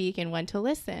to speak and when to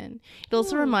listen. It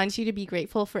also reminds you to be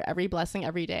grateful for every blessing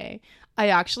every day. I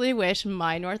actually wish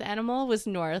my North animal was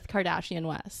North Kardashian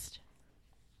West.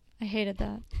 I hated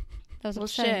that. That was Well,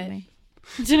 upsetting shit. me.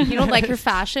 You don't like her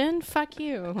fashion? Fuck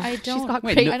you. I She's don't. got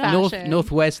Wait, great North, fashion.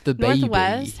 Northwest, the baby.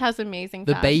 Northwest has amazing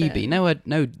The fashion. baby. No,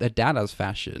 the dad has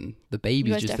fashion. The You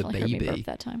baby's guys just the definitely heard me baby. burp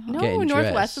that time. Huh? No, getting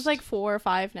Northwest dressed. is like 4 or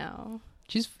 5 now.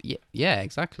 She's yeah,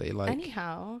 exactly. Like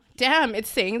Anyhow. Damn, it's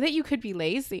saying that you could be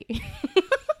lazy. It's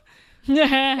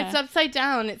It's upside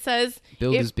down. It says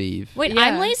Builder's Beeve. Wait, Yeah.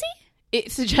 I'm lazy? it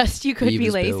suggests you could be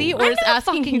Beaver's lazy, Bill. or I'm it's not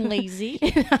asking fucking you lazy.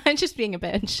 I'm just being a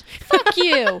bitch. Fuck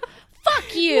you.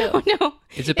 Fuck you. No.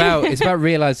 It's about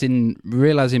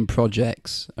realizing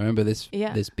projects. I remember this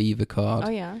Yeah. this beaver card. Oh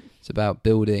yeah. It's about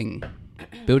building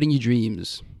your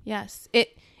dreams. Yes.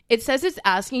 It says it's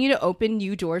asking you to open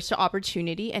new doors to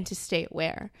opportunity and to stay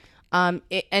aware. And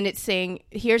it's saying,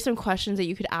 here's some questions that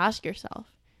you could ask yourself.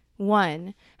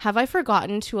 1, have I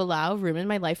forgotten to allow room in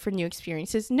my life for new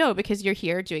experiences? No, because you're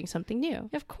here doing something new.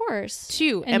 Of course.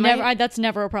 2, And that's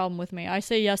never a problem with me. I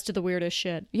say yes to the weirdest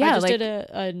shit. Yeah, I just did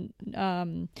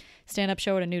a stand-up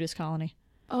show at a nudist colony.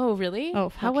 Oh, really? Oh,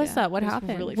 how was that? What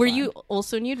happened? Really Were fun. you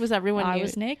also nude? Was everyone nude? I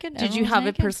was naked. Did you Everyone was have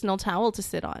naked. a personal towel to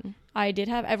sit on? I did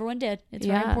have. Everyone did. It's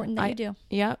very important that you do.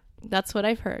 Yep, that's what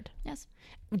I've heard. Yes.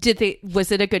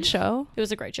 Was it a good show? It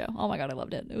was a great show. Oh my God, I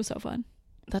loved it. It was so fun.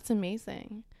 That's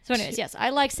amazing. So anyways, yes,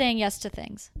 I like saying yes to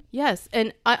things. Yes,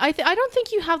 and I don't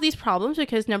think you have these problems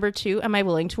because number 2, am I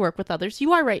willing to work with others?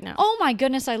 You are right now. Oh my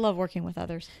goodness, I love working with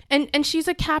others. And she's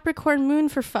a Capricorn moon,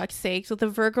 for fuck's sakes, with a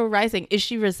Virgo rising. Is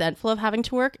she resentful of having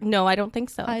to work? No, I don't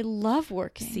think so. I love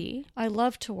working. See? I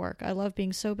love to work. I love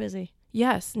being so busy.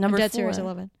 Yes, I'm number dead 4. serious. I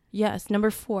love it. Yes,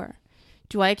 number 4.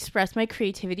 Do I express my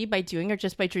creativity by doing or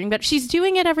just by dreaming? But she's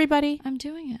doing it, everybody. I'm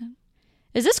doing it.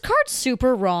 Is this card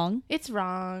super wrong? It's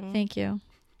wrong. Thank you.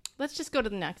 Let's just go to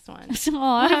the next one. What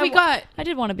What have we got? I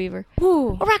did want a beaver.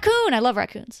 Ooh, A raccoon. I love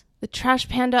raccoons. the trash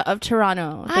panda of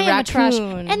Toronto. The I am a trash,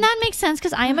 raccoon. and that makes sense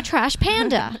because I am a trash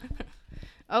panda.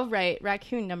 Oh, right.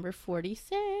 Raccoon number 46.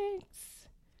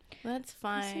 Let's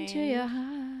find. Listen to your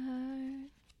heart.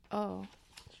 Oh,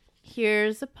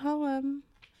 here's a poem.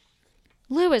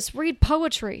 Lewis, read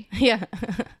poetry. Yeah.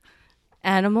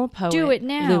 Animal poet. Do it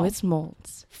now. Lewis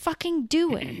Molds. Fucking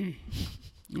do it.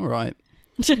 All right.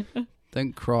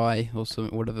 Don't cry or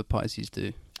something, whatever Pisces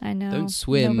do. I know. Don't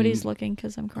swim Nobody's looking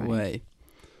because I'm crying. Away.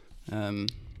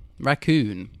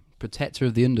 Raccoon, protector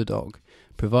of the underdog,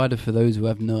 provider for those who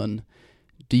have none.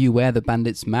 Do you wear the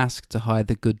bandit's mask to hide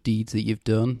the good deeds that you've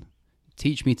done?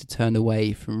 Teach me to turn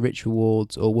away from rich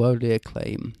rewards or worldly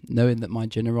acclaim, knowing that my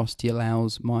generosity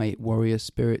allows my warrior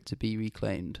spirit to be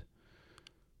reclaimed.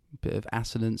 Bit of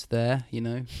assonance there, you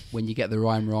know, when you get the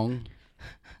rhyme wrong.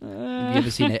 Have you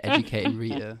ever seen Educating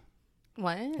Rita?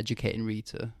 What? Educating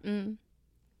Rita. Mm.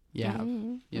 Yeah.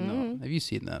 Mm. You're not. Have you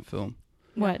seen that film?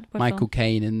 What Michael film?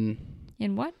 Caine and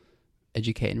In what?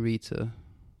 Educating Rita.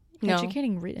 No.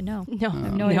 Educating Rita. No. No. I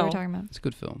have no idea what you're talking about. It's a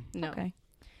good film. No. Okay.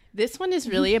 This one is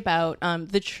really about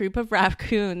the troop of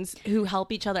raccoons who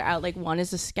help each other out. Like one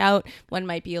is a scout, one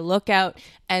might be a lookout,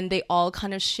 and they all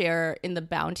kind of share in the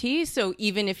bounty. So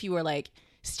even if you were like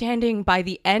standing by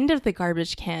the end of the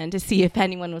garbage can to see if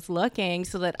anyone was looking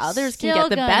so that others can get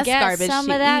the best garbage some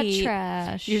to of that eat,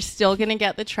 trash. you're still going to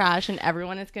get the trash and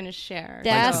everyone is going to share.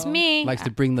 That's So- me. Likes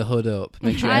to bring the hood up,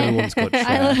 make sure I- everyone's got I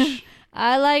trash.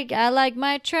 I like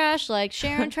my trash, like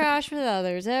sharing trash with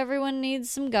others. Everyone needs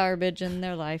some garbage in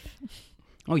their life.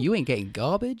 Oh, you ain't getting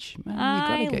garbage? Man, you I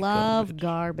gotta get love garbage.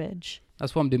 garbage.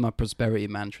 That's why I'm doing my prosperity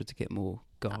mantra to get more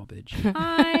garbage.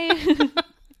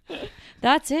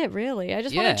 That's it, really. I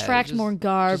just want to attract just- more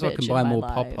garbage. Just so I can in buy my more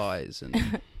life. Popeyes.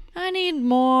 And I need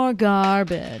more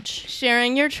garbage.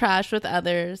 Sharing your trash with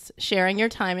others, sharing your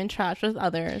time in trash with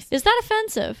others. Is that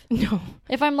offensive? No.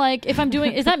 If I'm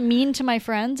doing, is that mean to my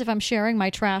friends if I'm sharing my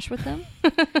trash with them?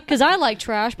 Because I like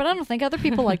trash, but I don't think other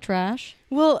people like trash.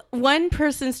 Well, one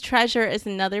person's treasure is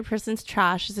another person's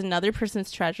trash is another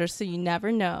person's treasure, so you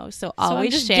never know. So always So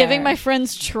I'm just share. giving my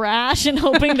friends trash and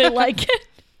hoping they like it.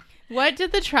 What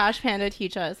did the trash panda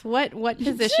teach us? What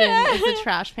position is the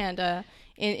trash panda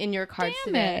in your cards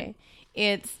Damn today?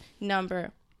 It's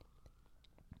number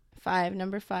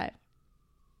 5.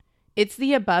 It's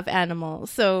the above animal.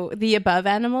 So the above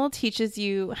animal teaches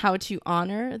you how to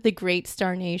honor the great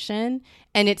star nation,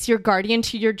 and it's your guardian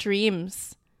to your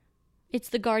dreams. It's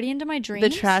the guardian to my dreams. The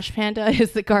trash panda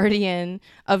is the guardian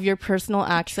of your personal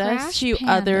access trash to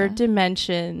panda. other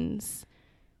dimensions.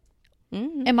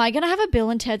 Mm. Am I going to have a Bill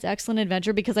and Ted's Excellent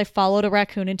Adventure because I followed a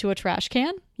raccoon into a trash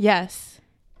can? Yes.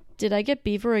 Did I get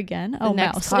beaver again? The Oh,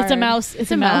 next mouse. card. It's a mouse.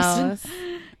 It's a mouse.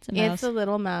 It's a mouse. It's a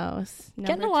little mouse.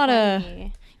 Getting Number a lot of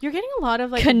 20. You're getting a lot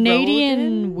of like Canadian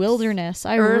rodents, wilderness.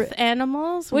 earth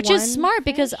animals, which is one smart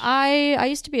because fish. I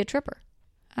used to be a tripper.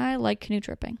 I like canoe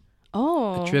tripping.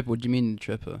 Oh, a trip? What do you mean,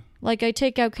 tripper? Like I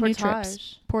take out canoe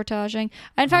trips, portaging.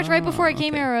 In fact, right before I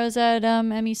came okay. here, I was at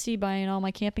MEC buying all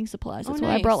my camping supplies. That's Oh,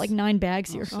 why I brought nice. like 9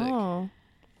 bags here. Sick. Oh,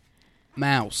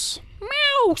 Mouse.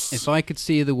 Mouse. If I could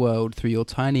see the world through your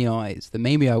tiny eyes, then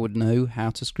maybe I would know how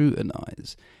to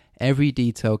scrutinize. Every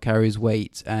detail carries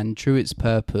weight, and true its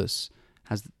purpose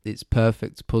has its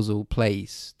perfect puzzle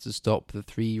place to stop the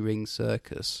 3-ring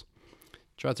circus.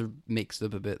 Try to mix it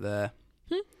up a bit there.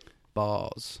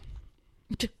 Bars.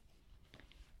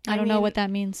 I don't know what that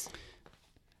means.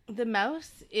 the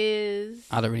mouse is.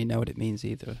 I don't really know what it means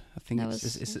either. I think That it's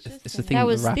was a interesting. thing That the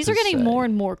was. These are rappers getting say. more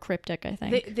and more cryptic. I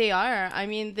think. They are. I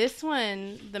mean, this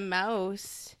one, the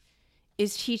mouse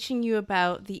is teaching you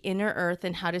about the inner earth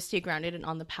and how to stay grounded and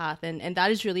on the path. And that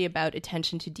is really about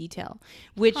attention to detail,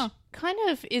 which kind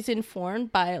of is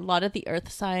informed by a lot of the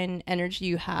earth sign energy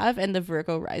you have and the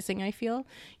Virgo rising, I feel.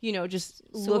 You know, just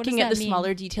looking at the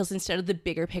smaller details instead of the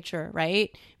bigger picture, right?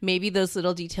 Maybe those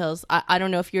little details. I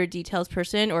don't know if you're a details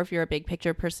person or if you're a big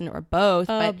picture person or both,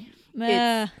 but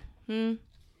it's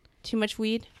too much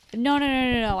weed. No.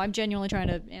 I'm genuinely trying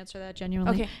to answer that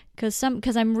genuinely. Okay. Because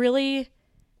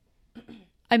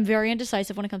I'm very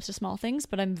indecisive when it comes to small things,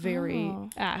 but I'm very,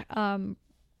 I'm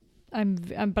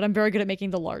very good at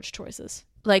making the large choices.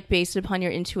 Like based upon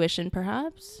your intuition,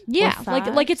 perhaps. Yeah, Or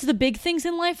like it's the big things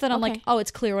in life that I'm Okay. like, oh, it's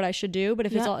clear what I should do. But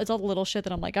if Yeah. it's all the little shit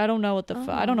that I'm like, I don't know what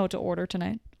I don't know what to order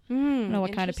tonight. I don't know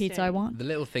what kind of pizza I want. The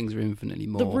little things are infinitely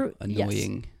The more root- yes.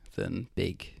 annoying than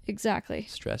big Exactly.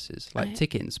 stresses, like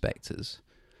ticket inspectors,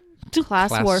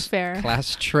 Class warfare.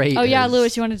 class traitors. Oh yeah,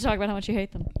 Lewis, you wanted to talk about how much you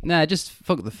hate them. Nah, just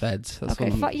fuck the feds. That's Okay,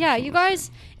 what I'm, yeah, that's you what I'm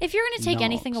guys, if you're gonna take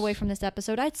anything Knocks. away from this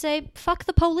episode, I'd say fuck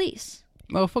the police.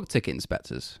 saying. Well, fuck ticket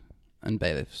inspectors and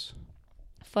bailiffs.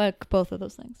 Fuck both of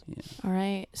those things. All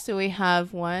right. So we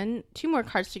have two more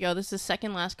cards to go. This is the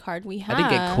second last card we have. I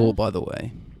didn't get caught, by the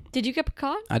way. Did you get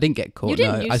caught? I didn't get caught. You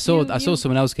didn't. No, I saw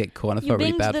someone else get caught, and I you felt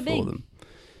really binged bad the for bing. them.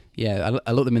 Yeah,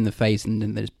 I looked them in the face and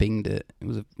then they just binged it. It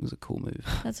was a cool move.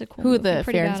 That's a cool. Who, move. the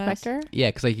Pretty fair badass. inspector? Yeah,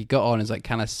 because like he got on and was like,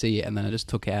 "Can I see it?" And then I just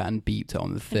took it out and beeped it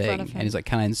on the front thing, of him. and he's like,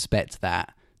 "Can I inspect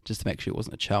that?" Just to make sure it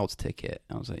wasn't a child's ticket.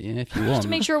 I was like, "Yeah, if you want." Just to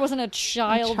make sure it wasn't a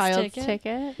child's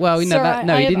ticket. Well, you know Sir, that.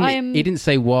 No, I he am- didn't. He didn't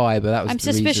say why, but that was. I'm the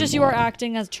reason suspicious you are why.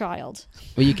 acting as child.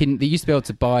 Well, you can. They used to be able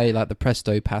to buy like the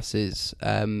Presto passes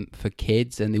for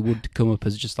kids, and they would come up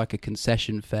as just like a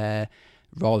concession fare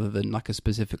rather than like a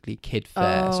specifically kid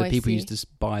fare. Oh, So I people see. used to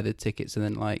buy the tickets, and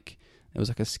then like it was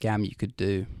like a scam you could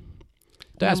do.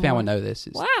 Don't ask me how I know this.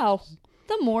 It's, Wow.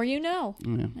 The more you know. yeah.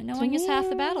 And knowing is half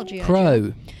the battle, G.I. Joe.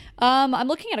 Crow. I'm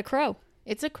looking at a crow.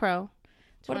 It's a crow.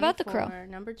 What about the crow? 24,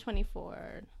 Number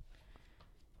 24.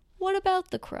 What about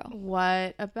the crow?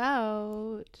 What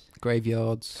about...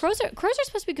 Graveyards. Crows are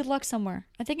supposed to be good luck somewhere.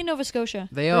 I think in Nova Scotia.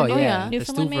 They are, Oh, yeah. yeah. They're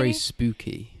still Newfoundland, very maybe?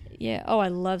 spooky. Yeah. Oh, I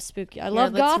love spooky. I Yeah,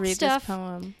 love let's goth read stuff. This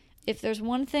poem. If there's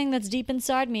one thing that's deep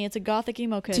inside me, it's a gothic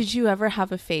emo kid. Did you ever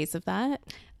have a phase of that?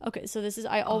 Okay, so this is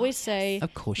I always say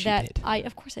Of course you that did.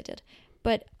 of course I did.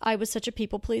 But I was such a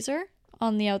people pleaser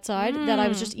on the outside that I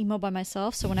was just emo by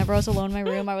myself. So whenever I was alone in my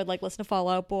room, I would like listen to Fall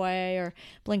Out Boy or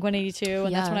Blink-182,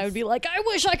 and that's when I would be like, I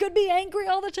wish I could be angry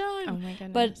all the time. Oh my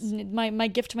goodness. But my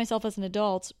gift to myself as an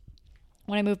adult,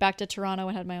 when I moved back to Toronto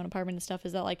and had my own apartment and stuff,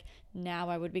 is that like now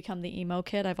I would become the emo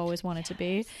kid I've always wanted to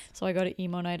be. So I go to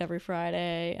emo night every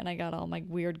Friday, and I got all my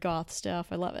weird goth stuff.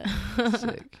 I love it.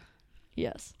 Sick.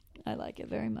 Yes, I like it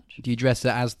very much. Do you dress it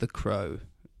as the Crow?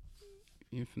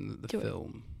 You from the Do it.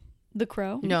 film? The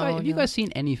Crow? No, Have you guys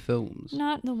seen any films?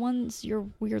 Not the ones you're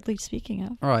weirdly speaking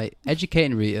of. All right,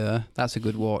 Educating Rita. That's a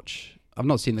good watch. I've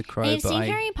not seen the Crow, You've but seen I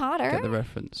Harry get the Potter?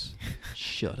 reference.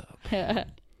 Shut up.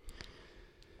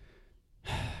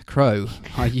 Crow,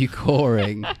 are you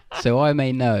coring so I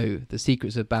may know the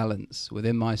secrets of balance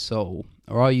within my soul,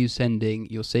 or are you sending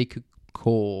your sacred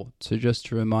core to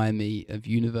remind me of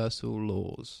universal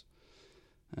laws?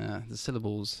 The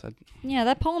syllables. Yeah,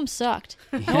 that poem sucked.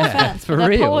 No Yeah, offense. for but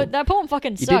real. that poem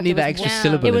fucking You sucked. didn't need It that was extra Yeah.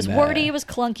 syllable. It was in wordy, there. it was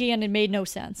clunky, and it made no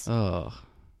sense. Oh,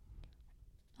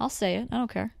 I'll say it. I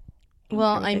don't care.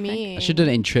 Well, what I they think. mean... I should have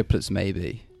done it in triplets,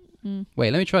 maybe.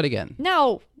 Wait, let me try it again.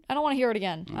 No, I don't want to hear it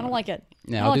again. I don't like it.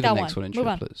 Yeah, I I'll like do the that next one in Move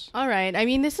on. triplets. All right. I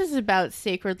mean, this is about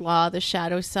sacred law, the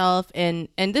shadow self, and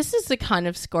this is the kind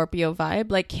of Scorpio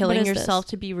vibe, like killing is yourself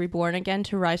this? to be reborn again,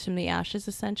 to rise from the ashes,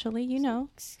 essentially, you know.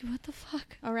 What the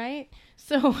fuck? All right.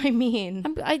 So, I mean,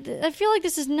 I feel like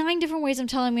this is 9 different ways of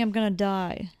telling me I'm going to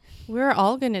die. we're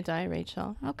all going to die,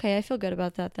 Rachel. Okay, I feel good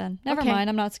about that then. Never Okay. mind,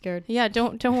 I'm not scared. Yeah,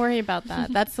 don't worry about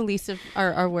that. That's the least of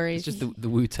our worries. It's just the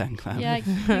Wu-Tang Clan. Yeah,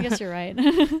 I guess you're right.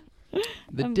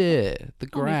 The deer, the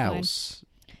I'll be fine. grouse,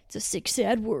 It's a sick,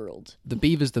 sad world. the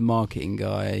beaver's the marketing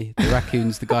guy, the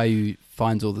raccoon's the guy who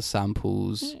finds all the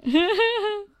samples,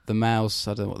 the mouse,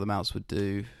 I don't know what the mouse would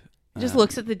do. Just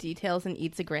looks at the details and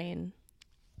eats a grain.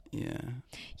 Yeah.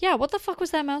 Yeah, what the fuck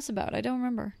was that mouse about? I don't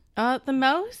remember. The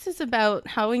mouse is about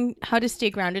how to stay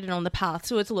grounded and on the path.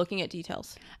 So it's looking at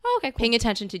details, Oh, okay, cool. paying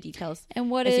attention to details. And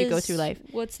what as is you go through life.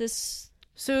 What's this?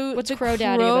 So What's the Crow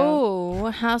Daddy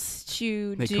crow has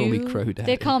to They do. call me Crow Daddy.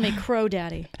 They call me Crow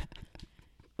Daddy.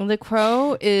 The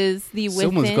crow is the within.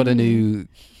 Someone's got a new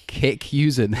Kick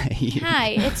username. Hi,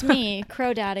 it's me,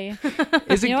 Crow Daddy.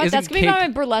 Isn't, You know what? isn't That's gonna be Kick, my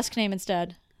burlesque name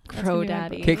instead. That's Crow gonna be my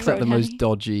Daddy. Kick's like the Crow most Daddy.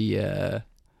 dodgy,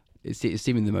 it's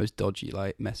seeming the most dodgy,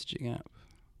 like, messaging app.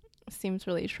 seems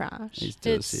really trash. It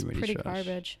does It's seem really pretty trash.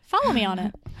 garbage. Follow me on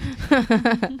it.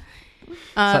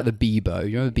 It's like the Bebo.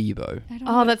 You know the Bebo? I don't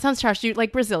Oh, that sounds trash. Do you,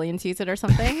 like Brazilians use it or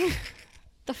something?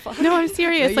 the fuck. No, I'm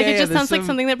serious. Yeah, Like yeah, it just there's sounds like some-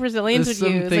 something that Brazilians would there's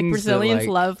some use. Like things that, Brazilians like-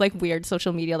 love like weird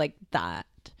social media like that.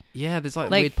 Yeah, there's like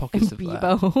Like weird pockets of that.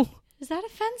 Bebo. Is that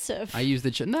offensive? I use the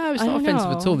no, it's I not don't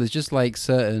offensive at all. know. There's just like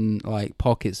certain like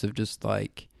pockets of just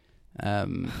like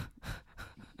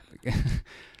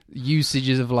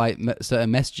usages of like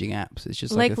certain messaging apps. It's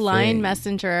just like a Line thing.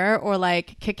 Messenger or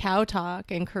like Kakao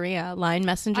Talk in Korea. Line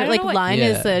Messenger. I don't Like know what- Line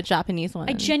is Yeah. the Japanese one.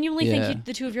 I genuinely Yeah. think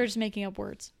the two of you are just making up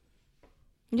words.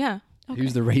 yeah.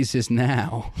 Who's the racist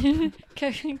now?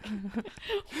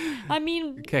 I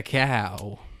mean,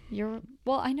 Cacao.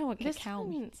 well, I know what This cacao one-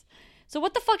 means. So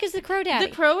what the fuck is the crow daddy?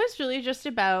 The crow is really just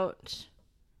about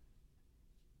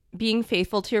being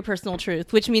faithful to your personal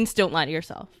truth, which means don't lie to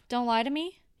yourself. Don't lie to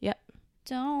me. Yep.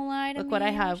 Don't lie to me. Look what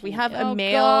I have. We have a Oh,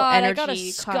 male God, I energy got a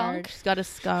card. skunk. She's got a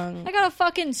skunk. I got a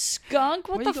fucking skunk.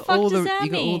 What Well, the you got fuck all does the, that you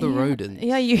got mean? all the rodents.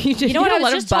 Yeah, you just You know what? a I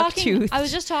lot was of just buck talking. tooth. I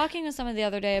was just talking with someone the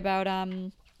other day about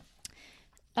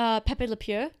Pepe Le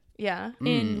Pew yeah.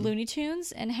 in Looney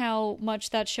Tunes and how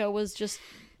much that show was just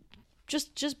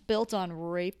built on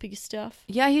rapey stuff.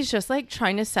 Yeah, he's just like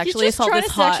trying to He's sexually just assault trying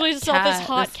this to hot sexually assault this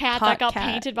hot cat that got cat.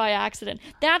 painted by accident.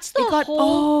 That's the It got- whole.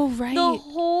 oh, right. The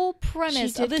whole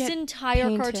premise She of did this get entire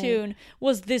painted. cartoon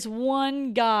was this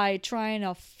one guy trying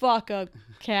to fuck a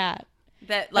cat.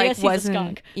 That I like guess he's a wasn't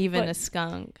skunk, even but a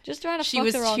skunk. Just trying to She fuck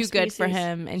was the wrong too good for species.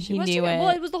 him, and She he was knew too good. it. Well,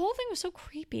 it was the whole thing was so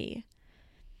creepy.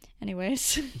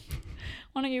 Anyways,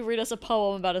 why don't you read us a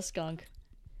poem about a skunk?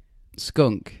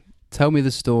 Skunk, tell me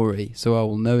the story so I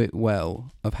will know it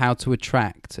well of how to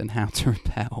attract and how to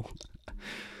repel.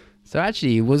 So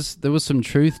actually, there was some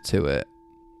truth to it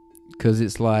because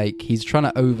it's like he's trying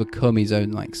to overcome his own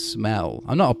like smell.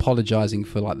 I'm not apologizing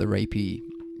for like the rapey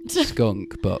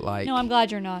skunk, but like No, I'm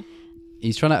glad you're not.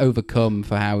 he's trying to overcome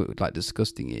for how like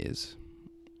disgusting he is.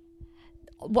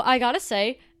 Well, I gotta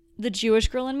say, the Jewish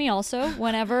girl in me also.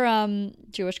 Whenever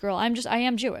Jewish girl, I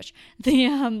am Jewish.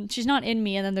 The she's not in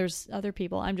me, and then there's other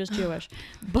people. I'm just Jewish,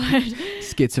 but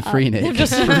Schizophrenic I'm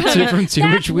just- from too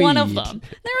much that's weed. one of them.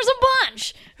 There's a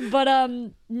bunch, but Hey,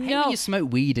 when no. you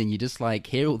smoke weed and you just like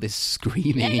hear all this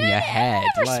screaming in your head.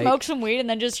 Ever Like, smoke some weed and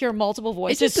then just hear multiple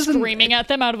voices just doesn't- screaming at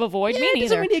them out of a void? yeah, Me it doesn't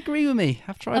neither. really agree with me.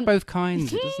 I've tried both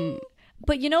kinds. It doesn't.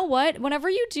 But you know what?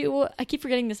 Whenever you do, I keep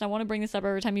forgetting this. And I want to bring this up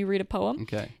every time you read a poem.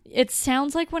 Okay. It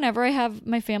sounds like whenever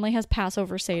my family has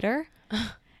Passover Seder,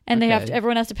 and they have Okay.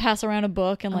 everyone has to pass around a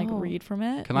book and like Oh. read from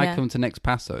it. Can I Yeah. come to next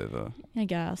Passover? I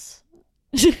guess.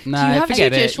 No, Do you have two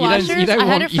forget it. dishwashers? You don't I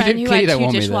had want, a friend who clearly had don't two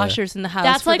want me there. dishwashers in the house.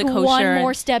 That's for like the kosher one and-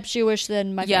 more step Jewish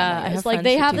than my Yeah, family I is. have Like friends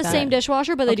they who have do the same that.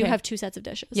 dishwasher, but they do Okay. have two sets of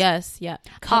dishes. Yes, yeah.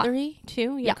 Cutlery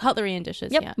too. Yeah, yeah. cutlery and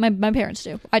dishes. Yep. Yeah. My parents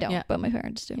do. I don't, Yeah. but my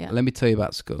parents do. Yeah. Let me tell you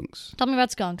about skunks. Tell me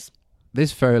about skunks.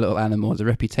 This furry little animal has a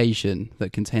reputation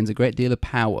that contains a great deal of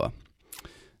power.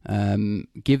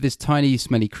 Give this tiny,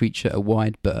 smelly creature a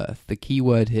wide berth. The key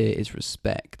word here is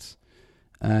respect.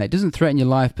 It doesn't threaten your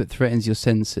life, but threatens your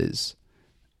senses.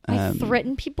 I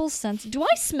threaten people's sense. Do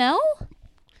I smell?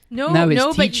 No, it's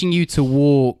but teaching you to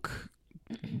walk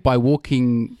by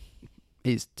walking.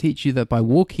 It's teach you that by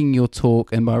walking your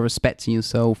talk and by respecting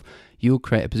yourself, you'll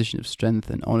create a position of strength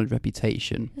and honored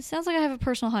reputation. It sounds like I have a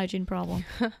personal hygiene problem.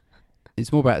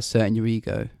 It's more about asserting your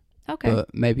ego, Okay.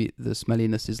 but maybe the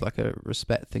smelliness is like a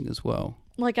respect thing as well.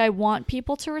 Like I want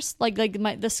people to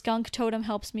the skunk totem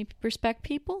helps me respect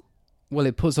people. Well,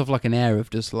 it puts off like an air of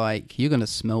just like you're gonna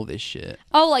smell this shit.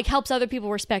 Oh, like helps other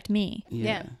people respect me.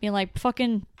 Yeah. Being like,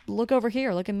 fucking look over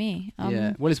here, look at me.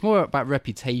 Yeah. Well, it's more about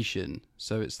reputation,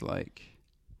 so it's like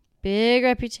Big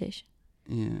reputation.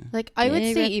 yeah. like I would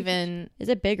Big say reputation. even Is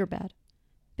it big or bad?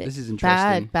 This is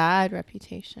interesting. bad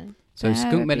reputation. So Bad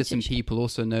skunk medicine reputation. people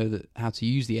also know that how to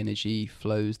use the energy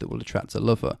flows that will attract a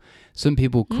lover. Some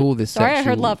people call this Sorry, sexual, I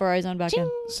heard lover. I zoned back in.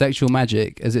 sexual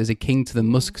magic as it is akin to the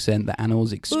musk scent that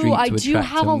animals excrete Ooh, I to do attract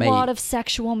have a a mate. lot of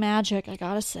sexual magic, I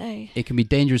gotta say. It can be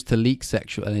dangerous to leak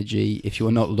sexual energy if you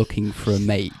are not looking for a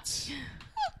mate.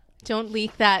 Don't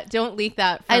leak that. Don't leak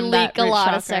that. I From leak that a root lot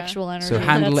chakra. of sexual energy. So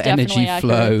handle That's energy definitely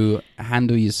accurate. flow,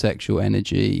 handle your sexual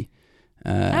energy.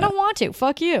 I don't want to.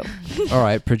 Fuck you. All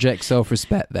right, project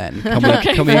self-respect then. Can we,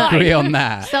 Okay, can we fine. agree on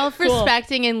that?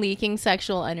 Self-respecting and leaking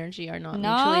sexual energy are not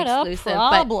Not mutually a exclusive.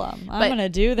 problem. but I'm gonna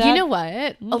do that. You know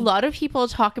what? A lot of people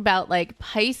talk about like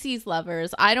Pisces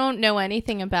lovers. I don't know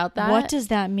anything about that. What does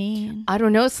that mean? I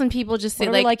don't know. Some people just say What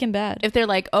are we like like in bed? if they're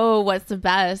like, oh, what's the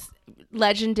best?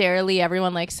 legendarily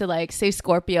everyone likes to like say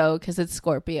Scorpio because it's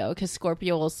Scorpio, because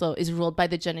Scorpio also is ruled by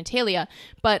the genitalia,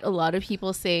 but a lot of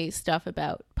people say stuff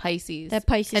about Pisces, That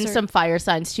Pisces and are- some fire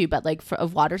signs too, but like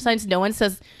of water signs, no one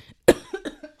says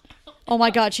Oh my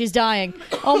God, she's dying.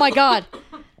 Oh my God.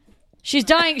 She's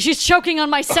dying. She's choking on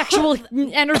my sexual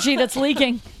energy that's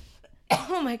leaking.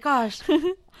 oh my gosh.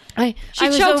 I She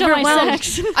was choked on my overwhelmed.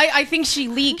 sex. I think she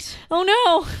leaked. Oh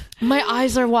no. My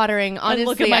eyes are watering. Honestly, And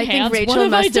look at my I think hands. Rachel What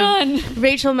have I must done?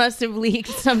 Rachel must have leaked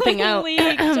something out.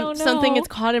 Leaked. Oh, no. Something is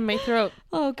caught in my throat.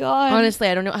 Oh God. Honestly,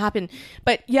 I don't know what happened.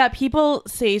 But yeah, people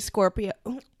say Scorpio.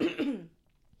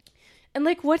 And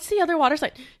like, what's the other water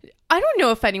sign? I don't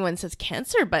know if anyone says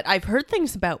Cancer, but I've heard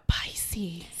things about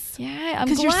Pisces. Yeah, I'm glad.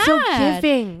 Because you're so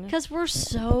giving. Because we're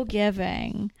so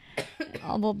giving.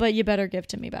 Well, but you better give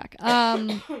to me back.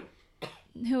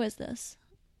 Who is this?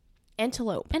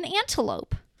 Antelope. An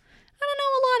antelope. I don't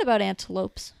know a lot about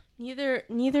antelopes.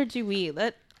 Neither do we.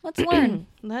 Let's learn.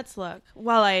 Let's look.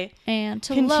 While I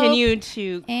Antelope. continue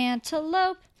to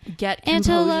Antelope. get composure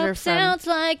Antelope from sounds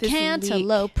like this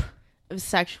cantaloupe. of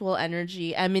sexual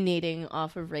energy emanating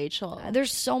off of Rachel.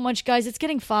 There's so much, guys. It's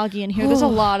getting foggy in here. There's a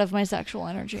lot of my sexual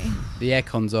energy. The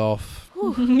aircon's off.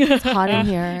 It's hot in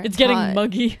here. It's getting hot.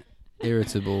 muggy.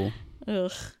 Irritable.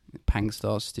 Ugh.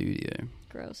 Pangstar Studio.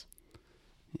 Gross.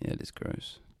 Yeah, it is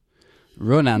gross.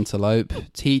 Run, antelope,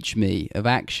 teach me of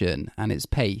action and its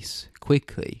pace,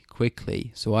 quickly,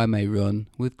 so I may run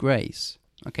with grace.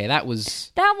 Okay, that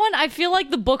was... That one, I feel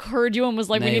like the book heard you and was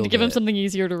like, we need to Nailed give him it. something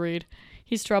easier to read.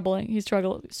 He's struggling.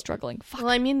 Fuck. Well,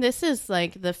 I mean, this is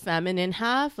like the feminine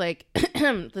half. Like,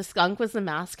 the skunk was the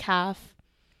mask half,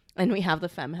 and we have the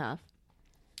femme half.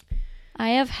 I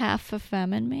have half a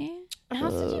femme in me. It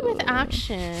has to do with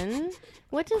action.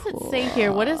 What does it say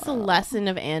here? What is the lesson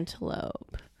of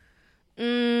antelope?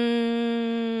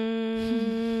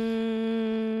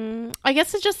 I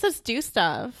guess it just says do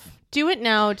stuff. Do it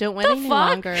now. Don't wait any fuck?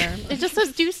 longer. It just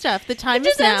says do stuff. The time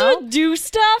is Just ends now. with do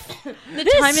stuff. The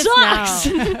This time sucks.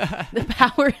 is now. The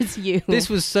power is you. This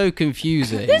was so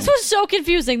confusing. This was so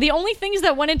confusing. The only things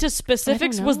that went into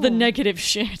specifics was the know. negative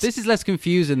shit. This is less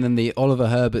confusing than the Oliver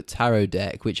Herbert tarot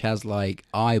deck, which has like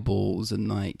eyeballs and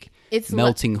like It's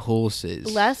melting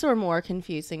horses. less or more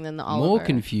confusing than the Oliver. More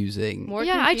confusing. More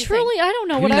yeah, I confusing. truly, I don't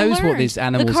know Who what I knows learned. what these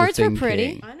animals The cards are were thinking?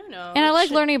 pretty. I don't know. And I like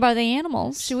Should- learning about the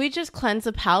animals. Should we just cleanse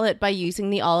the palate by using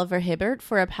the Oliver Hibbert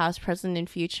for a past, present, and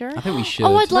future? I think we should.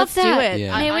 Oh, I'd love Let's that. do it.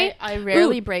 Yeah. I, May we? I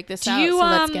rarely Ooh, break this Do out, you, so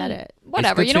let's get it.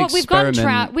 Whatever. good You know to what? We've gotten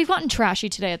experiment. we've gotten trashy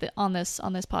today on this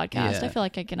podcast. Yeah. I feel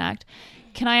like I can act.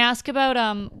 Can I ask about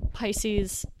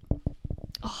Pisces?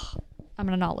 Oh, I'm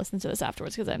gonna not listen to this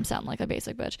afterwards because I sound like a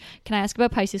basic bitch. Can I ask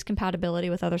about Pisces compatibility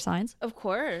with other signs? Of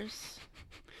course.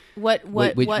 What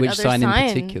which other sign in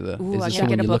particular? Ooh, Is I'm this gonna one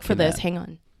get a you're book for looking this. at? Hang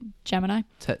on. Gemini.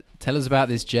 Tell us about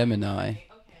this Gemini.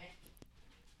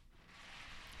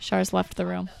 Char's left the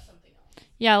room.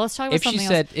 Yeah, let's talk about If she something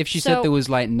said else. if she So- said there was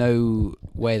like no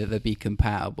way that they'd be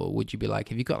compatible, would you be like,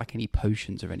 have you got like any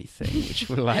potions or anything? Which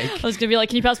were like, I was gonna be like,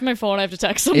 can you pass me my phone? I have to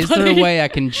text somebody. is there a way I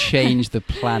can change the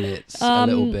planets a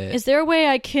little bit? Is there a way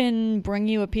I can bring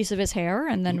you a piece of his hair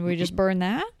and then we just burn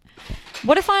that?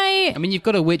 What if I mean, you've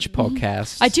got a witch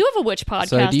podcast. I do have a witch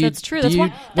podcast. do you- That's true. do That's you-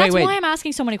 why. That's wait. why I'm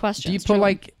asking so many questions. Do you put truly.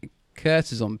 like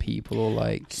curses on people or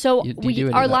like? So do you do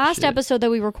any our of that last shit? episode that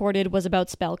we recorded was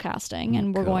about spell casting,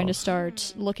 and we're going to God.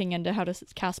 start looking into how to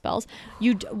cast spells.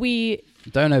 We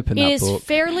Don't open it that is book.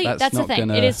 fairly. That's the not thing.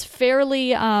 Gonna, It is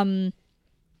fairly. It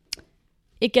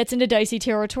gets into dicey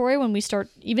territory when we start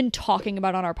even talking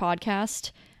about it on our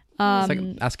podcast. It's like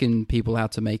asking people how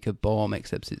to make a bomb,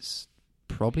 except it's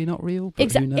probably not real.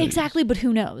 But who knows? Exactly, but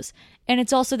who knows? And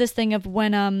it's also this thing of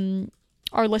when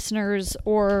our listeners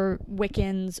or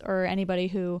Wiccans or anybody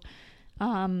who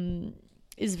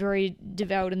is very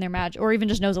devout in their magic, or even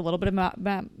just knows a little bit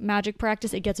of magic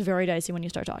practice, it gets very dicey when you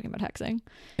start talking about hexing.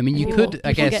 I mean, you People- could,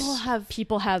 I people guess,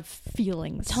 people have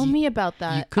feelings. Tell me about you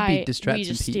that. could be we distracting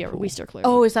just people. we steer clear.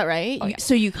 Oh, is that right? Oh, yeah.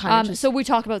 So you kind of just... So we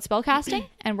talk about spellcasting,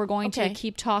 and we're going to Okay.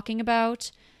 keep talking about.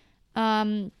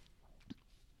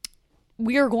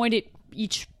 We are going to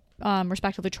each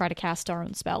respectively try to cast our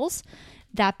own spells.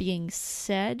 That being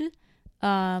said,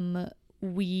 we're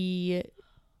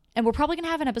probably going to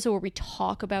have an episode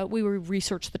where we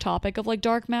research the topic of like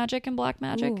dark magic and black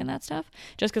magic and that stuff,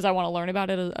 just because I want to learn about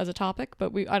it as a topic.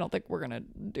 But I don't think we're going to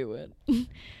do it.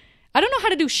 I don't know how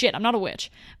to do shit. I'm not a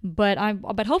witch, but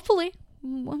hopefully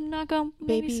I'm not going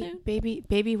maybe soon.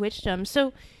 baby witchdom.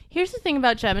 So here's the thing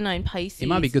about Gemini and Pisces. It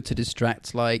might be good to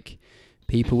distract like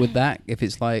people with that if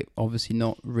it's like obviously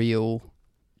not real.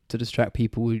 To distract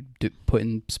people with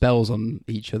putting spells on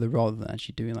each other rather than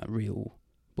actually doing like real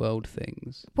world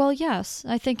things? Well, yes,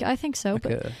 I think so. Like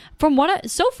But from what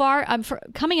so far, I'm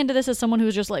coming into this as someone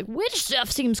who's just like, which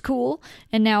stuff seems cool,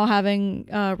 and now having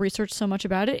researched so much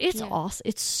about it, it's awesome.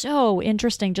 It's so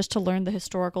interesting just to learn the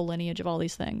historical lineage of all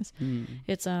these things.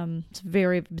 It's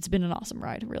been an awesome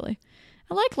ride, really.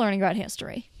 I like learning about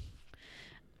history.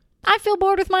 I feel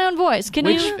bored with my own voice. Can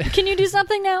you do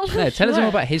something now? No, tell us more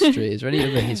about history. Is there any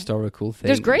other historical things?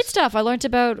 There's great stuff. I learned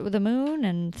about the moon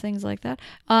and things like that.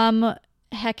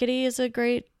 Hecate is a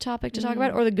great topic to talk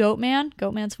about, or the Goat Man.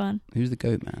 Goat Man's fun. Who's the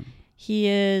Goat Man? He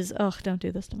is. Oh, don't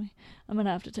do this to me. I'm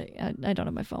gonna have to take. I don't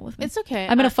have my phone with me. It's okay.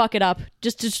 I'm gonna fuck it up.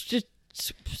 Just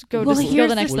go. Well, Go here's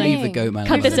the next the We'll thing. leave the Goat Man.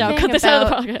 Cut this alone. out. Cut this out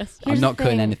of the podcast. I'm not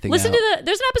cutting thing. anything Listen out. to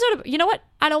there's an episode of, you know what?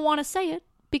 I don't want to say it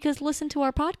because listen to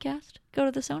our podcast. Go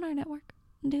to the Sonar Network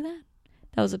and do that.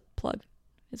 That was a plug.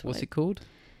 What's it called?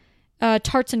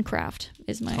 Tarts and Craft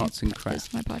is my Tarts and Craft.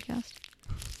 is my podcast.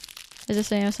 Is this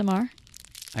ASMR?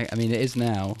 I mean, it is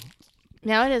now.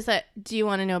 Now it is that. Do you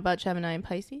want to know about Gemini and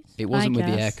Pisces? It wasn't with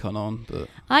the guess. aircon on, but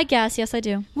I guess. Yes, I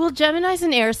do. Well, Gemini's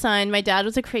an air sign. My dad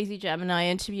was a crazy Gemini,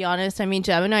 and to be honest, I mean,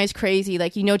 Gemini is crazy.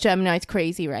 Like, you know, Gemini's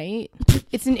crazy, right?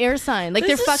 It's an air sign. Like, This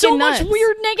they're is fucking so nuts. much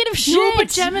weird negative shit. No, but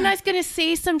Gemini's gonna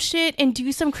say some shit and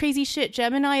do some crazy shit.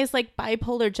 Gemini is like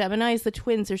bipolar. Gemini is the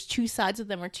twins. There's two sides of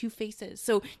them, or two faces.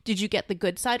 So, did you get the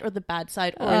good side or the bad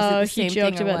side, or is it the same he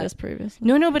joked thing? Or about what? this previously.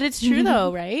 No, but it's true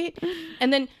though, right?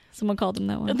 And then Someone called him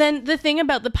that one. Then the thing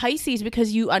about the Pisces,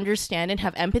 because you understand and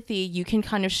have empathy, you can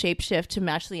kind of shapeshift to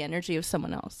match the energy of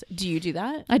someone else. Do you do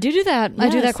that? I do that. I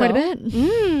do Yeah, that quite a so-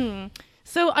 bit.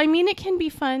 So, I mean, it can be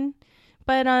fun,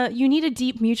 but you need a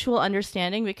deep mutual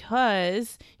understanding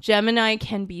because Gemini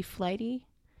can be flighty.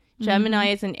 Gemini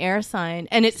is an air sign,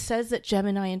 and it says that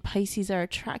Gemini and Pisces are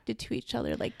attracted to each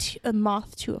other like a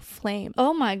moth to a flame.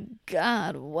 Oh my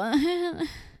God, what?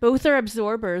 Both are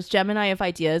absorbers. Gemini of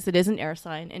ideas, it is an air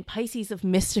sign, and Pisces of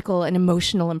mystical and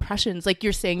emotional impressions. Like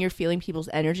you're saying, you're feeling people's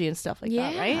energy and stuff like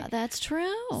that, right? That's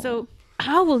true. So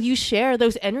how will you share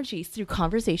those energies? Through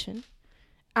conversation,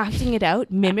 acting it out,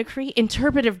 mimicry,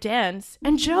 interpretive dance,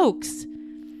 and jokes.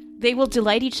 They will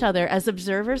delight each other as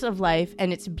observers of life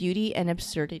and its beauty and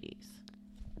absurdities.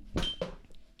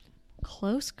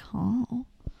 Close call.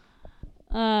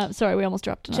 Sorry, we almost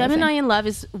dropped another Gemini thing. in love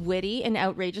is witty and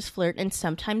outrageous flirt and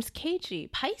sometimes cagey.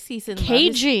 Pisces in love is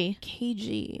Cagey.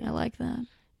 cagey. I like that.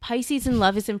 Pisces in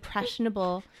love is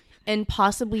impressionable and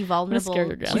possibly vulnerable scare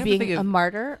your dad. to Whenever I being think a of-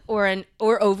 martyr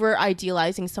or over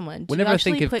idealizing someone. Do Whenever you I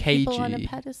actually think of put people on a cagey-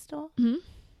 pedestal?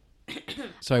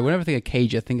 sorry, whenever I think of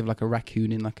cage, I think of like a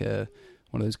raccoon in like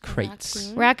one of those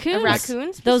crates. Raccoons. A raccoon?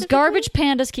 Those specifically? garbage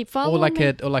pandas keep following Or like me.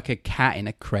 a cat in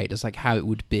a crate. That's like how it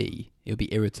would be. It would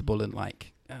be irritable and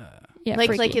like Yeah, like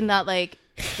freaky. in that like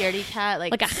scaredy cat,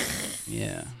 like Like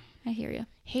yeah. I hear you.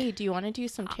 hey, do you want to do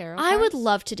some tarot? I would cards?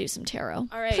 love to do some tarot.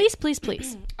 All right. Please, please,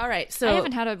 please. All right, so I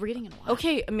haven't had a reading in a while.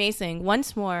 okay, amazing.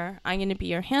 Once more, I'm going to be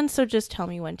your hand, so just tell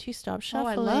me when to stop Oh,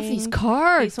 shuffling. I love these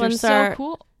cards. These They're ones so are-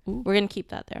 cool. Ooh. We're going to keep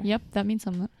that there. Yep, that means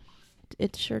something.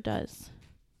 It sure does.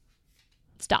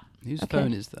 Stop. Whose Okay.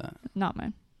 phone is that? Not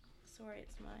mine. Sorry,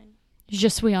 it's mine. Je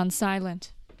suis on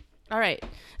silent. All right,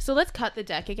 so let's cut the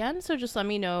deck again. So just let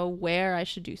me know where I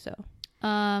should do so.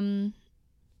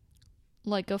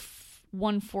 Like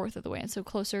 1/4 of the way, and so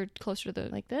closer to the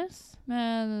Like this?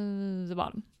 the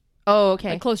bottom. Oh,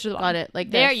 okay. Like closer to the bottom. Got it.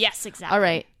 Like There. this. Yes, exactly. All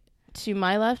right. To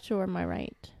my left or my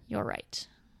right? You're right.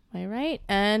 My right.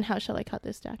 And how shall I cut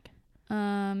this deck?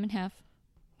 In half.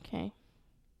 Okay.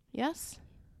 Yes?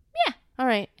 Yeah. All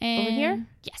right. And Over here?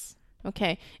 Yes.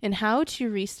 Okay. And how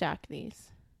to restack these?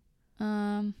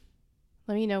 Let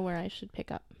Let me know where I should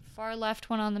pick up. far left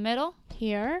one on the middle,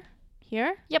 Here?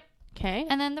 Here? Yep. Okay.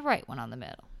 and then the right one on the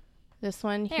middle. This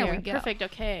one There here. we go. Perfect.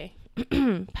 Okay.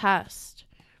 Past,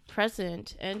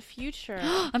 present, and future.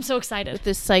 I'm so excited. With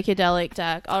this psychedelic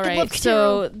deck. All I right. love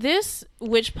So this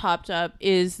which popped up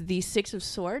is the Six of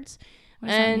Swords. What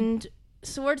does that mean? And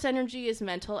swords energy is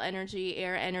mental energy,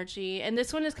 air energy. And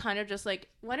this one is kind of just like,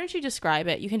 why don't you describe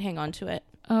it? You can hang on to it.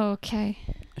 Okay.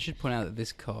 I should point out that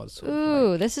this card's sort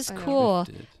Ooh, of this is I know. cool.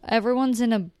 drifted. Everyone's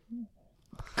in a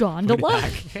gondola.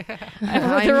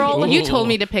 I'm- They're all you told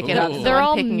me to pick it up. Ooh. so They're I'm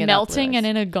all picking it up, melting Lewis. and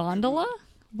in a gondola.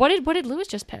 What did Lewis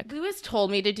just pick? Lewis told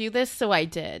me to do this, so I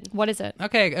did. What is it?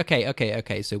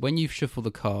 Okay. So when you shuffle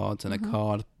the cards and a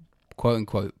card, quote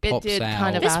unquote, It pops did out,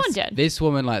 kind of This ask- one did. this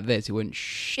woman like this, it went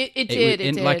shh. It did. in,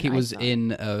 It did. like it I was saw.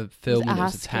 in a film that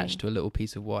was asking. attached to a little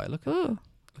piece of wire. Look at Ooh. that.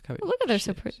 Look how it Look at they're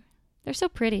so shifts. pretty. They're so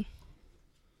pretty.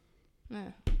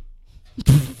 Yeah.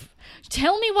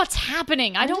 Tell me what's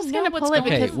happening. I I'm don't just know gonna what's pull it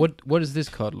going Okay, because- on. what does this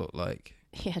card look like?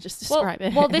 Yeah, just describe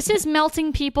it. Well, this is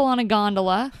melting people on a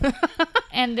gondola,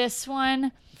 and this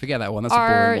one Forget that one. That's a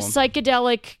are boring one.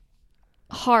 psychedelic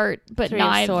heart, but Three of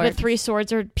knives. The Swords. 3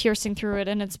 swords are piercing through it,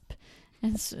 and it's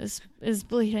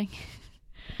bleeding.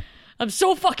 I'm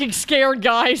so fucking scared,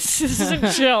 guys. This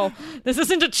isn't chill. This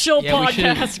isn't a chill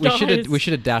podcast, guys. we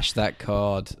should have dashed that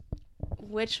card.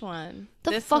 Which one?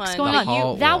 The This fuck's one. going The on?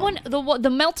 heart That one. one, the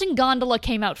melting gondola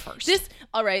came out first. This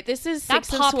all right. This is That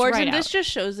Six of popped Swords, right and this out. just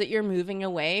shows that you're moving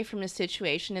away from a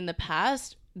situation in the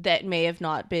past that may have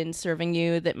not been serving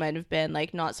you. That might have been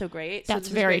like not so great. So That's this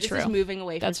is very great. This is true. moving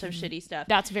away That's- from some shitty stuff.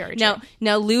 That's very true.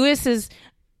 Now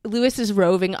Lewis's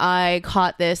roving eye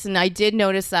caught this, and I did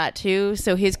notice that too.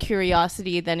 So his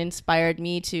curiosity then inspired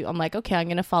me to. I'm like, okay, I'm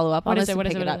going to follow up on What is this it? and What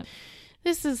is pick it? it What up. is it?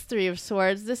 This is Three of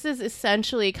Swords. This is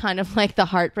essentially kind of like the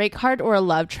heartbreak card or a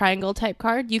love triangle type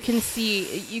card. You can see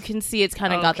it's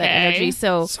kind of got that Okay. energy.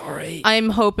 So Sorry.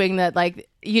 I'm hoping that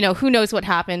who knows what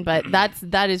happened, but that's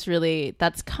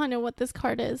kind of what this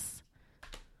card is.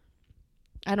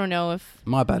 I don't know if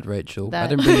My bad, Rachel. That- I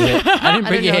didn't bring you. I didn't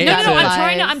bring you know here. if No, that I'm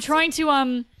applies. trying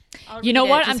to I'll you know read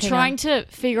what? it. I'm Just hang trying on. to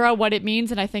figure out what it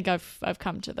means, and I think I've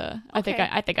come to the. I think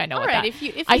I know All what right, that.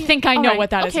 if I you- think I all know right,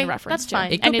 what that is okay, in reference that's to.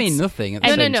 fine. It could And mean it's- nothing. At the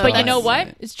No, same no. But you time, know what?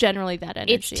 so- It's generally that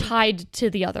energy. It's tied to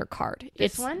the other card.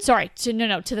 This It's one? sorry to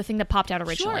the thing that popped out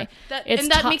originally. Sure. That, It's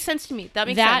and that ti- makes sense to me. That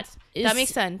makes that sense. is- That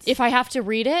makes sense. If I have to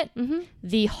read it, Mhm.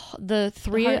 the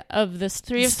three heart- of the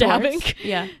Three of stabbing Swords.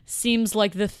 Yeah. seems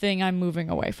like the thing I'm moving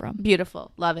away from.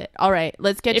 Beautiful. Love it. All right.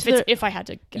 Let's get If to it's the... if I had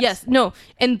to guess. Yes. No.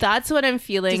 And that's what I'm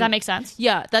feeling. Does that make sense?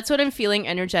 Yeah. That's what I'm feeling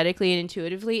energetically and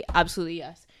intuitively. Absolutely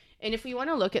yes. And if we want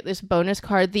to look at this bonus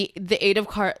card, the Eight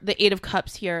of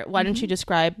Cups here, why don't you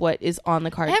describe what is on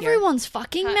the card here? Everyone's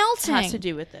fucking melting. Has to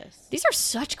do with this. These are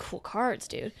such cool cards,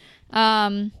 dude.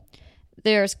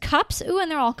 There's cups,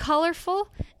 and they're all colorful,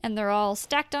 and they're all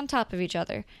stacked on top of each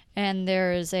other. And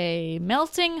there's a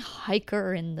melting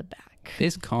hiker in the back.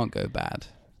 This can't go bad.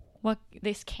 What?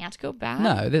 This can't go bad?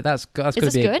 No, that's got Is to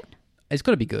this be good? It's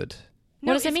got to be good.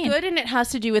 No, What does it it's mean? good, and it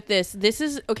has to do with this. This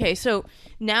is okay. So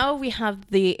now we have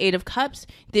the Eight of Cups.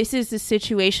 This is the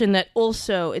situation that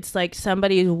also it's like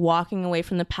somebody is walking away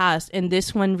from the past, and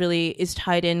this one really is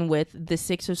tied in with the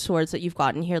Six of Swords that you've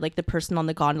gotten here, like the person on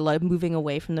the gondola moving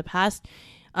away from the past.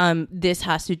 This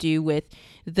has to do with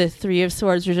the Three of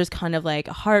Swords, or just kind of like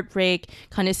a heartbreak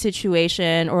kind of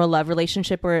situation, or a love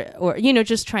relationship, or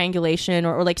just triangulation,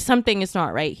 or like something is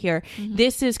not right here.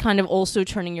 This is kind of also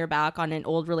turning your back on an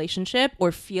old relationship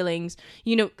or feelings.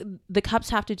 The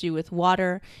cups have to do with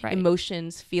water, Right.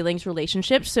 emotions, feelings,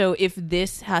 relationships. So if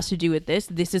this has to do with this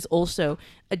is also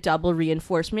a double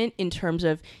reinforcement in terms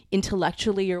of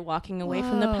intellectually you're walking away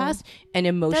from the Whoa. past, and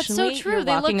emotionally true. you're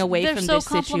They walking looked- away they're from so this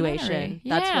situation. complementary.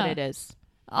 That's Yeah. what it is.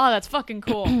 Oh, that's fucking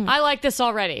cool. I like this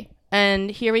already.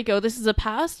 And here we go. This is a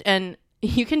past, and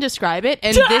you can describe it.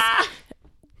 And this,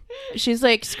 she's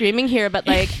like screaming here, but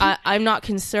like I'm not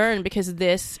concerned because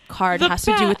this card The has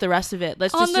to do with the rest of it.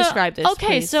 Let's just describe this.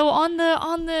 Okay, please. so on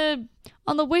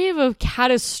the wave of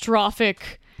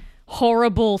catastrophic,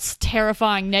 horrible,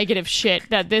 terrifying, negative shit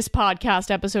that this podcast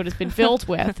episode has been filled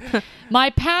with, my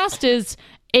past is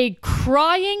a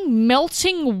crying,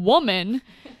 melting woman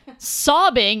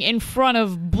sobbing in front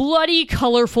of bloody,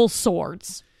 colorful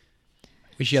swords.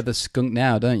 Wish you had the skunk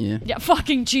now, don't you? Yeah,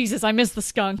 fucking Jesus, I miss the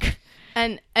skunk.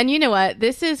 And you know what?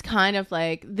 This is kind of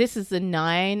like, this is the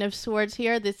Nine of Swords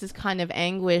here. This is kind of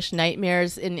anguish,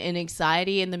 nightmares, and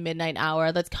anxiety in the midnight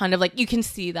hour. That's kind of like, you can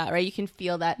see that, right? You can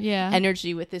feel that Yeah.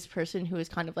 energy with this person who is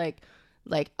kind of like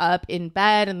up in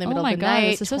bed in the middle my of the God, night,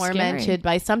 this is so tormented scary.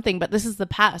 by something. But this is the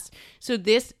past. So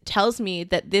this tells me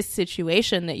that this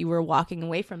situation that you were walking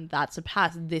away from, that's a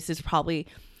past. This is probably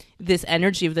this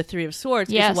energy of the Three of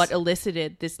Swords Yes. is what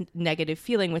elicited this negative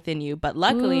feeling within you. But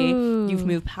luckily, you've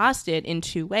moved past it in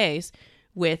two ways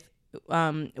with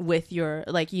your,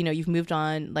 like, you've moved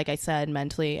on, like I said,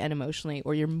 mentally and emotionally,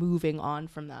 or you're moving on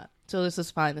from that. So this is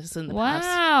fine. This is in the past.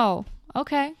 Wow.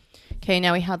 Okay. Okay,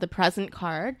 now we have the present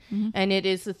card, Mm-hmm. and it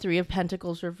is the Three of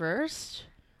Pentacles reversed.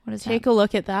 What is Take a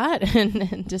look at that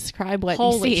and describe what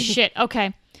Holy you see. shit.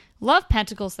 Okay. Love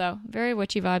Pentacles though. Very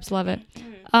witchy vibes. Love it.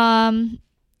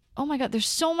 Oh my god, there's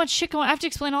so much shit going on. I have to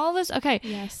explain all of this? Okay.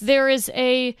 Yes. There is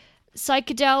a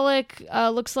psychedelic,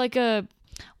 looks like a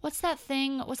what's that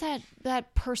thing? What's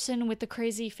that person with the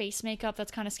crazy face makeup that's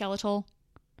kind of skeletal?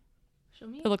 Show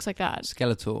me. It looks like that.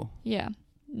 Skeletor. Yeah.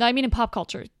 I mean in pop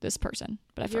culture, this person.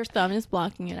 But I Your thumb is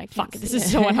blocking it. I can't fuck, see this it. is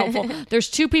so unhelpful. There's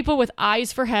two people with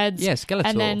eyes for heads. Yeah, Skeletor.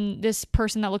 And then this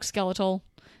person that looks skeletal,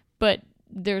 but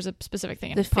there's a specific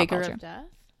thing in The pop figure culture. of death.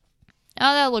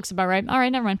 Oh, that looks about right. All right,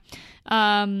 never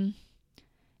mind.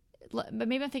 but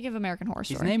maybe I'm thinking of American Horror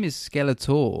Story. His name is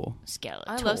Skeletor. Skeletor.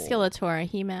 I love Skeletor,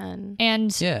 He-Man,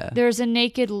 And Yeah. there's a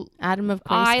naked Adam of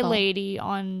eye Grayskull. lady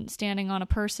standing on a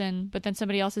person, but then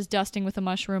somebody else is dusting with a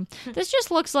mushroom. This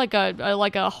just looks like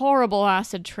a horrible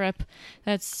acid trip.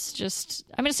 That's just.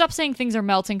 I'm gonna stop saying things are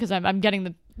melting because I'm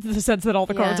getting the sense that all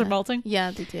the cards are melting.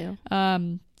 Yeah, they do.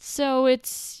 So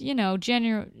it's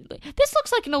genuinely. This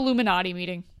looks like an Illuminati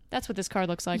meeting. That's what this card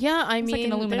looks like. Yeah, I It's mean, like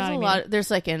an Illuminati there's a meeting. lot.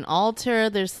 There's like an altar.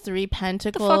 There's 3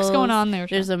 pentacles. What the fuck's going on there?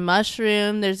 There's a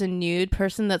mushroom. There's a nude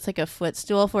person that's like a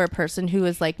footstool for a person who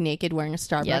is like naked wearing a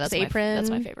Starbucks Yeah, that's apron. that's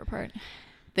my favorite part.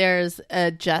 There's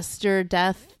a jester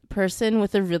death person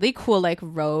with a really cool like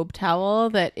robe towel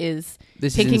that is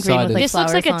This pink is and green inside with of- like This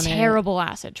looks like a flowers on it. terrible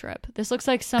acid trip. This looks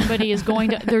like somebody is going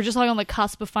to. They're just like on the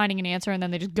cusp of finding an answer, and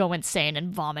then they just go insane and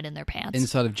vomit in their pants.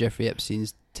 Inside of Jeffrey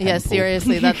Epstein's temple. Yeah,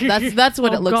 seriously, that's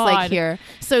what Oh, it looks like God. here.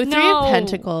 So 3 No. of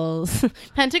Pentacles.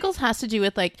 Pentacles has to do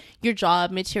with like your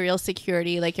job, material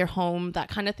security, like your home, that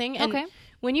kind of thing. And Okay.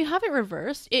 when you have it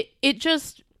reversed, it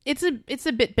just it's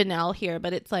a bit banal here,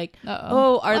 but it's like,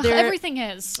 Uh-oh. are Ugh, there? everything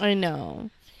is. I know.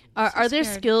 Are there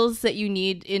scared. skills that you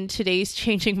need in today's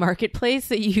changing marketplace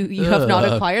that you have not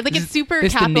Ugh. acquired? Like, This- it's super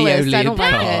this the capitalist. I don't Neo-Leopard.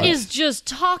 like That it. is just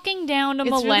talking down to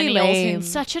It's really millennials lame. in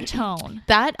such a tone.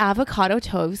 That avocado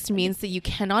toast means that you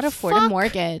cannot afford a Fuck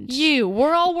mortgage.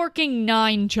 We're all working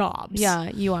 9 jobs. Yeah,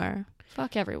 you are.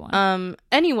 Fuck everyone.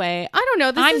 Anyway, I don't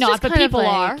know. This I'm is not, just but kind of people like-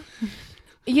 are.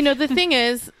 You know, the thing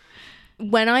is,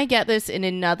 when I get this in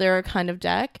another kind of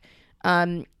deck,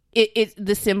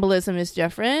 the symbolism is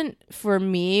different. For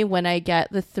me, when I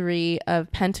get the 3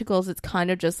 of Pentacles, it's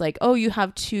kind of just like, oh, you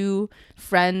have 2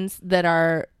 friends that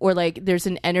are, or like there's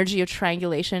an energy of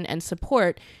triangulation and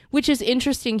support, which is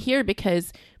interesting here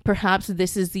because perhaps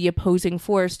this is the opposing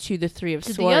force to the 3 of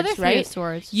To Swords, the other 3 right? of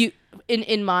Swords. You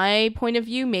in my point of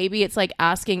view, maybe it's like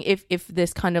asking if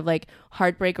this kind of like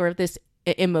heartbreak or if this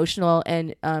emotional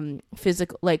and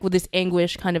physical, like with this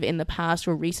anguish kind of in the past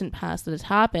or recent past that has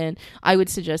happened, I would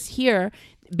suggest here,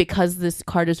 because this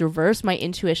card is reversed, my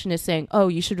intuition is saying, oh,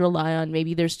 you should rely on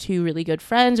maybe there's 2 really good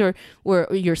friends or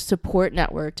your support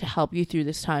network to help you through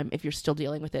this time if you're still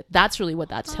dealing with it. That's really what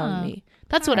that's telling me.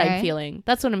 That's what I'm Alright. feeling.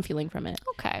 That's what I'm feeling from it.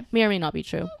 Okay. May or may not be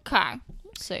true. Okay.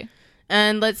 Let's see.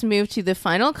 And let's move to the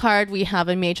final card. We have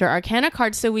a major arcana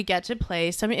card, so we get to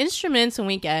play some instruments and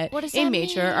we get What does a that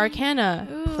major mean? arcana.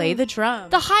 Ooh. Play the drum.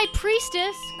 The High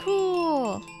Priestess.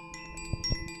 Cool.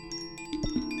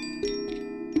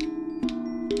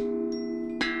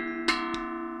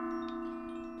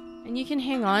 And you can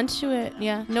hang on to it.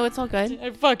 Yeah. No, it's all good.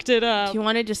 I fucked it Do up. you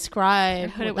want to describe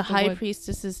hit it what the with the High wood.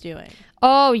 Priestess is doing?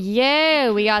 Oh,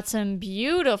 yeah. We got some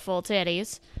beautiful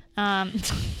titties.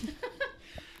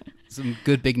 Some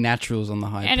good big naturals on the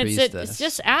High And Priestess. it's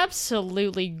just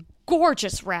absolutely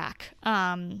gorgeous rack.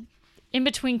 In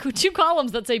between 2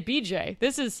 columns that say BJ.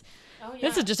 This is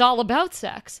just all about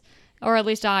sex, or at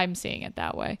least I'm seeing it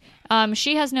that way.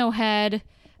 She has no head,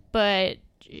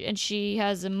 and she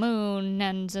has a moon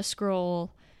and a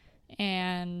scroll,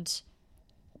 and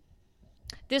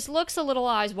this looks a little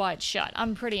eyes wide shut.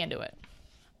 I'm pretty into it.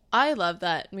 I love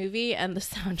that movie and the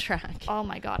soundtrack. Oh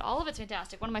my god, all of it's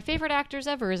fantastic. One of my favorite actors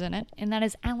ever is in it, and that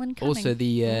is Alan Cumming. Also,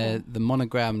 the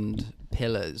monogrammed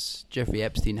pillars. Jeffrey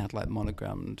Epstein had like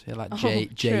monogrammed, he had like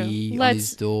J.E. on Let's-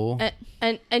 his door.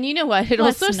 And you know what? It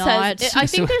Let's also not. says. I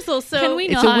think there's also. Can we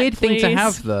It's not, a weird thing to please?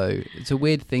 have, though. It's a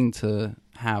weird thing to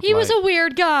have. He was like- a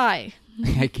weird guy.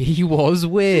 like, he was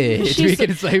weird. She's- We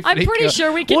can safely I'm pretty go,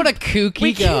 sure we can- What a kooky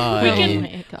we can- guy. we Oh can-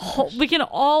 my God. We can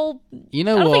all. You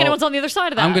know I don't what? think anyone's on the other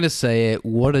side of that. I'm gonna say it.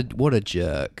 What a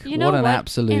jerk. You know what an what?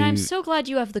 absolute. And I'm so glad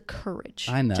you have the courage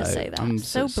I know. to say that. I'm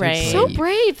So brave. so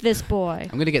brave, this boy.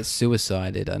 I'm gonna get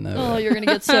suicided. I know. Oh, it. you're gonna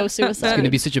get so It's suicidal. gonna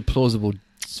be such a plausible.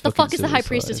 The fuck is the High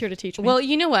Priestess here to teach me? Well,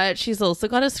 you know what? She's also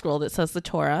got a scroll that says the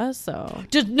Torah. So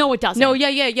No, it doesn't. no, yeah.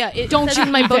 It Don't says you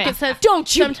in my book? even. It says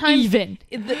Don't you sometimes even.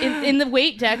 in the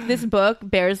weight deck. This book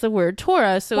bears the word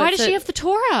Torah. So Why it's does she have the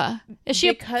Torah? Is she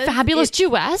a Because fabulous it-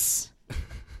 Jewess?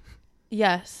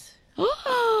 Yes.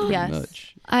 Yes.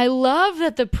 Much. I love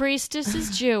that the priestess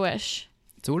is Jewish.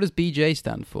 So what does BJ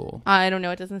stand for? I don't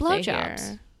know. It doesn't say Blowjobs.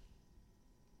 here.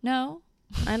 No,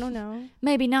 I don't know.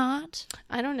 maybe not.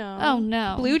 I don't know. Oh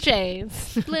no, Blue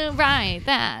Jays. Blue, right?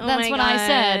 That's Oh my what I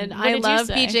said. God. What I did love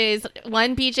you say? BJ's.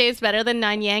 One BJ is better than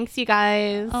 9 Yanks, you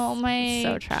guys. Oh my,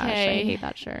 So trash. I okay. hate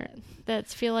that shirt.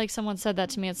 That's feel like someone said that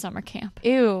to me at summer camp.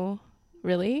 Ew.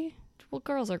 Really? Well,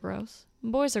 girls are gross.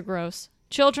 Boys are gross.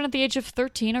 Children at the age of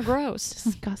 13 are gross.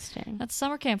 Disgusting. That's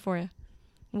summer camp for you.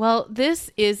 Well,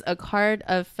 this is a card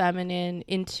of feminine,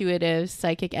 intuitive,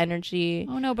 psychic energy.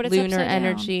 Oh no, but it's lunar upside down.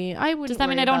 energy. I wouldn't. Does that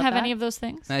mean worry I don't about have that. any of those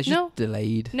things? No, it's just No.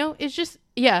 delayed. No, it's just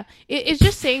it's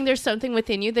just saying there's something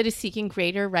within you that is seeking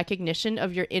greater recognition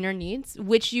of your inner needs,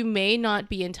 which you may not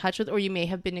be in touch with or you may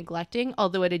have been neglecting,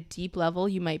 although at a deep level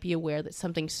you might be aware that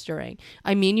something's stirring.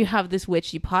 I mean, you have this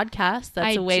witchy podcast.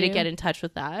 That's a way to do. get in touch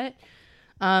with that.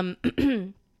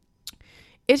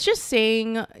 It's just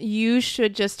saying you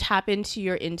should just tap into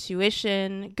your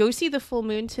intuition. Go see the full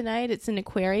moon tonight. It's in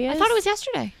Aquarius. I thought it was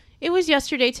yesterday. It was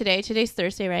yesterday today. Today's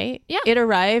Thursday, right? Yeah. It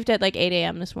arrived at like 8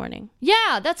 a.m. this morning.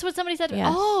 Yeah, that's what somebody said.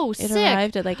 Yes. Oh, It sick.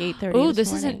 arrived at like 8:30. Oh,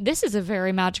 morning. this is a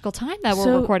very magical time that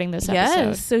we're recording this episode.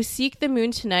 Yes. So seek the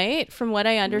moon tonight. From what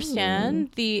I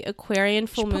understand, the Aquarian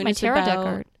full Should put moon my is tarot deck about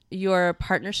art. your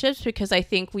partnerships, because I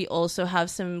think we also have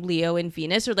some Leo and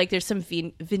Venus, or like there's some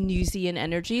Venusian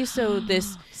energy. So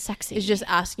this Sexy. is just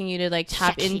asking you to like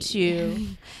tap Sexy. into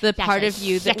the That's part a of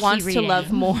you that sexy wants to reading.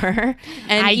 love more.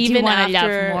 And I even do want to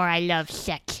after love more. I love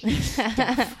sex.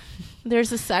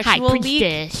 there's a Hi, sexual leak.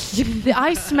 priestess.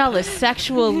 I smell a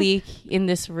sexual leak in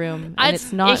this room, and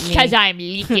it's not me. because I'm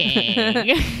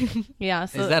leaking. Yeah,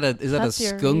 so Is that a that's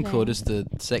your skunk or reading. just a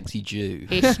sexy Jew?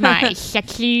 It's my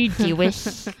sexy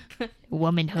Jewish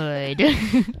womanhood.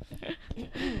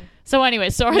 So anyway,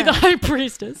 sorry, the high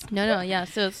priestess. No, yeah.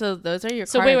 So those are your.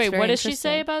 So cards. wait, Very what does she interesting.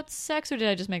 say about sex, or did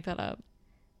I just make that up?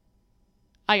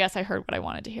 I guess I heard what I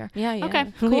wanted to hear. Yeah, yeah. Okay,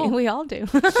 We, cool. we all do.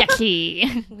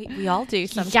 Sexy. we all do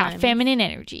sometimes. Yeah, feminine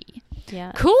energy.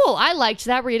 Yeah. Cool. I liked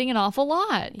that reading an awful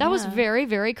lot. That was Yeah. very,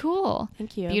 very cool.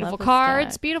 Thank you. I Beautiful love this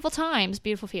cards, deck. beautiful times,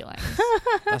 beautiful feelings.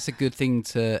 That's a good thing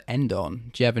to end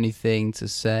on. Do you have anything to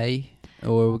say,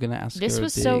 or we're gonna ask? This her a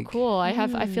was so big cool. I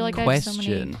feel like I have so many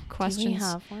question. Do questions. we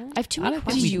have one? I have too I many don't think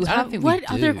questions. we- Do you I don't have think we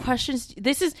what other do. questions?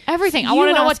 This is Everything. I You want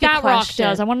to know what ask a that rock question.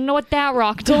 does. I want to know what that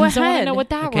rock does. Go I want to ahead. know what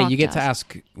that Okay, rock you get does. to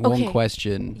ask one Okay.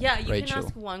 question. Yeah, you Rachel. can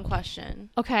ask one question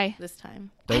Okay. this time.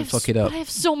 I Don't have fuck s- it up. I have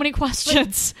so many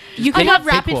questions. You I can got have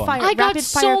rapid one. fire. I got rapid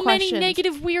fire so many questions.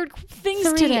 negative, weird things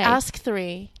Three. today. Ask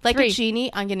three. Like Three. a genie,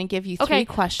 I'm going to give you Okay. three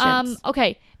questions.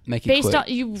 Okay. Make it Based quick. on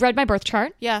you read my birth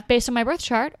chart. Yeah. Based on my birth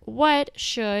chart, what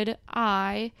should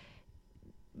I?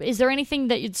 Is there anything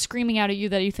that it's screaming out at you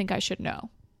that you think I should know,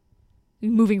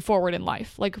 moving forward in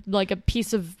life, like a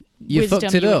piece of You wisdom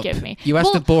fucked it you would up. give me? You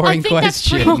asked a I boring think that's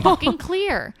pretty question. fucking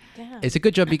clear. It's a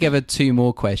good job you gave her two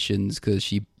more questions because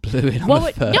she blew it on What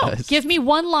the would, first. no, give me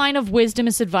one line of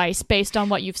wisdomous advice based on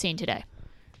what you've seen today.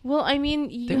 Well, I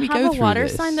mean, you we have go a through water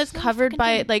this? sign that's No, covered fucking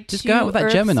by do. like Just two go out with that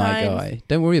earth Gemini signs. guy.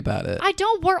 Don't worry about it. I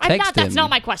don't worry. I'm Text not. That's him. not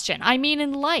my question. I mean,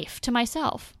 in life, to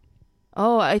myself.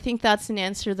 Oh, I think that's an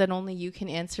answer that only you can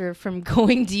answer from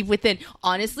going deep within.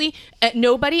 Honestly,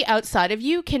 nobody outside of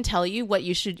you can tell you what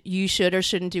you should or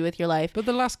shouldn't do with your life. But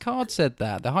the last card said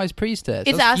that. The highest priestess.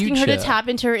 It's That's asking her to future. tap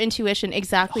into her intuition.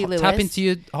 Exactly, Lewis. Tap into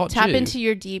your hot Tap Jew. into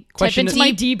your deep, Question tap is- into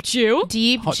My deep Jew.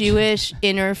 deep Hot- Jewish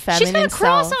inner She's feminine got a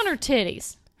cross self. on her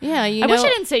titties. Yeah, you I know. wish I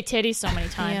didn't say titties so many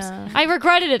times. Yeah. I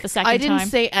regretted it the second I didn't time.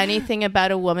 say anything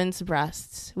about a woman's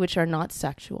breasts, which are not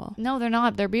sexual. No, they're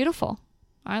not. They're beautiful.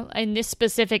 In this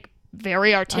specific,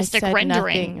 very artistic I said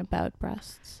rendering. nothing about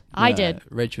breasts. I No, did.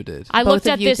 Rachel did. I Both looked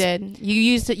of at you this. did. You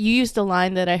used a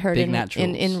line that I heard Big in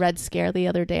naturals. Red Scare the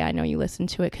other day. I know you listened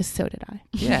to it because so did I.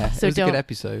 Yeah, So it was a don't- good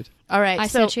episode. All right. I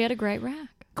so said she had a great rack.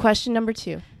 question number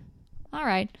 2. All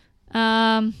right.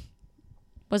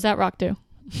 What's that rock do?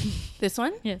 This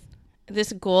one. Yes.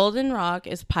 This golden rock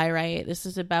is pyrite. This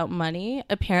is about money.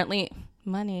 Apparently,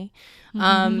 money.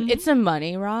 It's a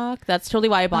money rock. That's totally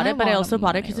why I bought I it. But I want also a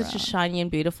bought it money because it's just rock. shiny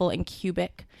and beautiful and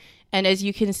cubic. And as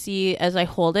you can see, as I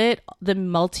hold it, the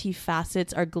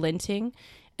multifacets are glinting.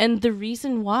 And the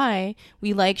reason why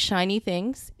we like shiny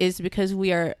things is because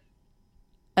we are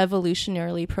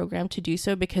evolutionarily programmed to do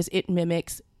so, because it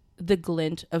mimics the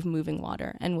glint of moving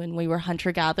water. And when we were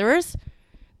hunter-gatherers,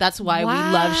 that's why we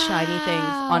love shiny things.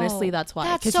 Honestly, that's why.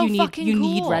 That's Because so you need fucking you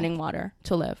need cool. running water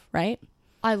to live, right?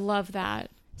 I love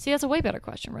that. See, that's a way better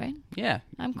question, right? Yeah,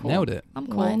 I'm cool. nailed it. I'm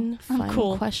cool. One I'm final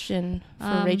cool. question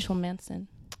for Rachel Manson.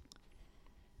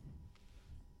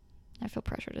 I feel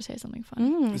pressure to say something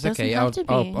fun. It's Doesn't okay. have I'll, to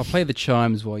be. I'll play the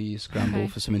chimes while you scramble Okay.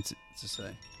 for something to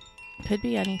say. Could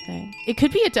be anything. It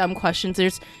could be a dumb question.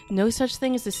 There's no such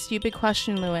thing as a stupid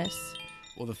question, Lewis.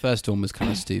 Well, the first one was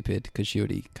kind of stupid because she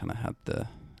already kind of had the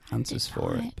answers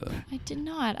for it. But I did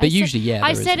not. But usually, yeah,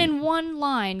 I there said isn't. in one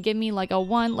line, give me like a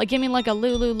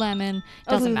Lululemon.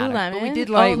 Doesn't matter. Lululemon. But we did,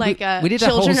 Oh, like, we did a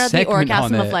Children whole of the segment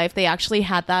Orgasm on of it. Life. They actually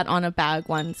had that on a bag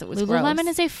once. It was Lululemon gross.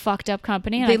 is a fucked up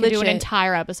company, and They I could do an legit-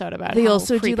 entire episode about They how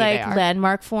also do creepy like they are.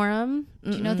 Landmark Forum.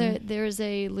 Do you know there's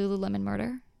a Lululemon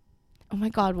murder? Oh my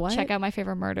God, what? Check out My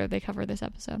Favorite Murder. They cover this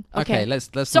episode. Okay, let's.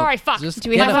 Sorry, not, fuck. just Do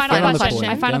we get have a- a get final on the question? point,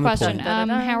 My get final on the question.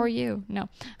 point. How are you? No.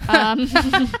 I'm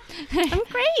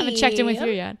great. I haven't checked in with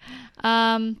you yet.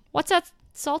 What's that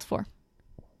salt for?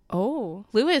 Oh,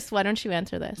 Lewis, why don't you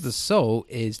answer this? The salt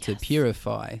is to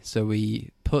purify. So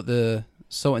we put the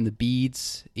salt in the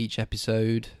beads each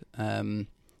episode.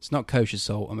 It's not kosher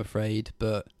salt, I'm afraid,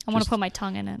 but I want to just put my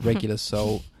tongue in it. regular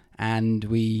salt. And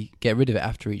we get rid of it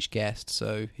after each guest,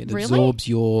 so it Really? absorbs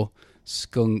your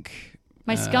skunk.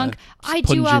 My skunk. I pungent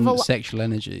do have a sexual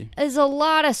energy. There's a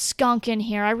lot of skunk in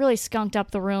here. I really skunked up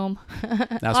the room.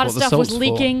 That's A lot what of the stuff salt's was for.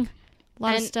 leaking. A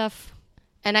lot of And- stuff.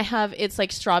 And I have, it's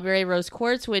like strawberry rose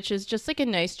quartz, which is just like a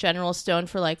nice general stone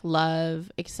for like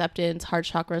love, acceptance, heart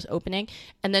chakras opening.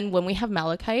 And then when we have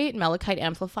malachite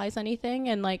amplifies anything.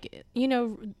 And like, you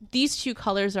know, these two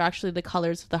colors are actually the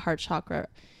colors of the heart chakra.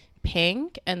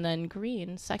 Pink and then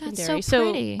green secondary. so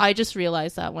pretty. I just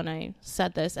realized that when I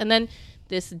said this. And then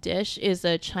this dish is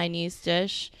a Chinese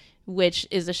dish, which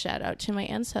is a shout out to my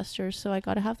ancestors. So I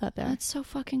got to have that there. That's so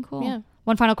fucking cool. Yeah.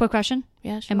 One final quick question.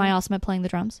 Yeah, sure. Am I awesome at playing the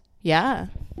drums? Yeah.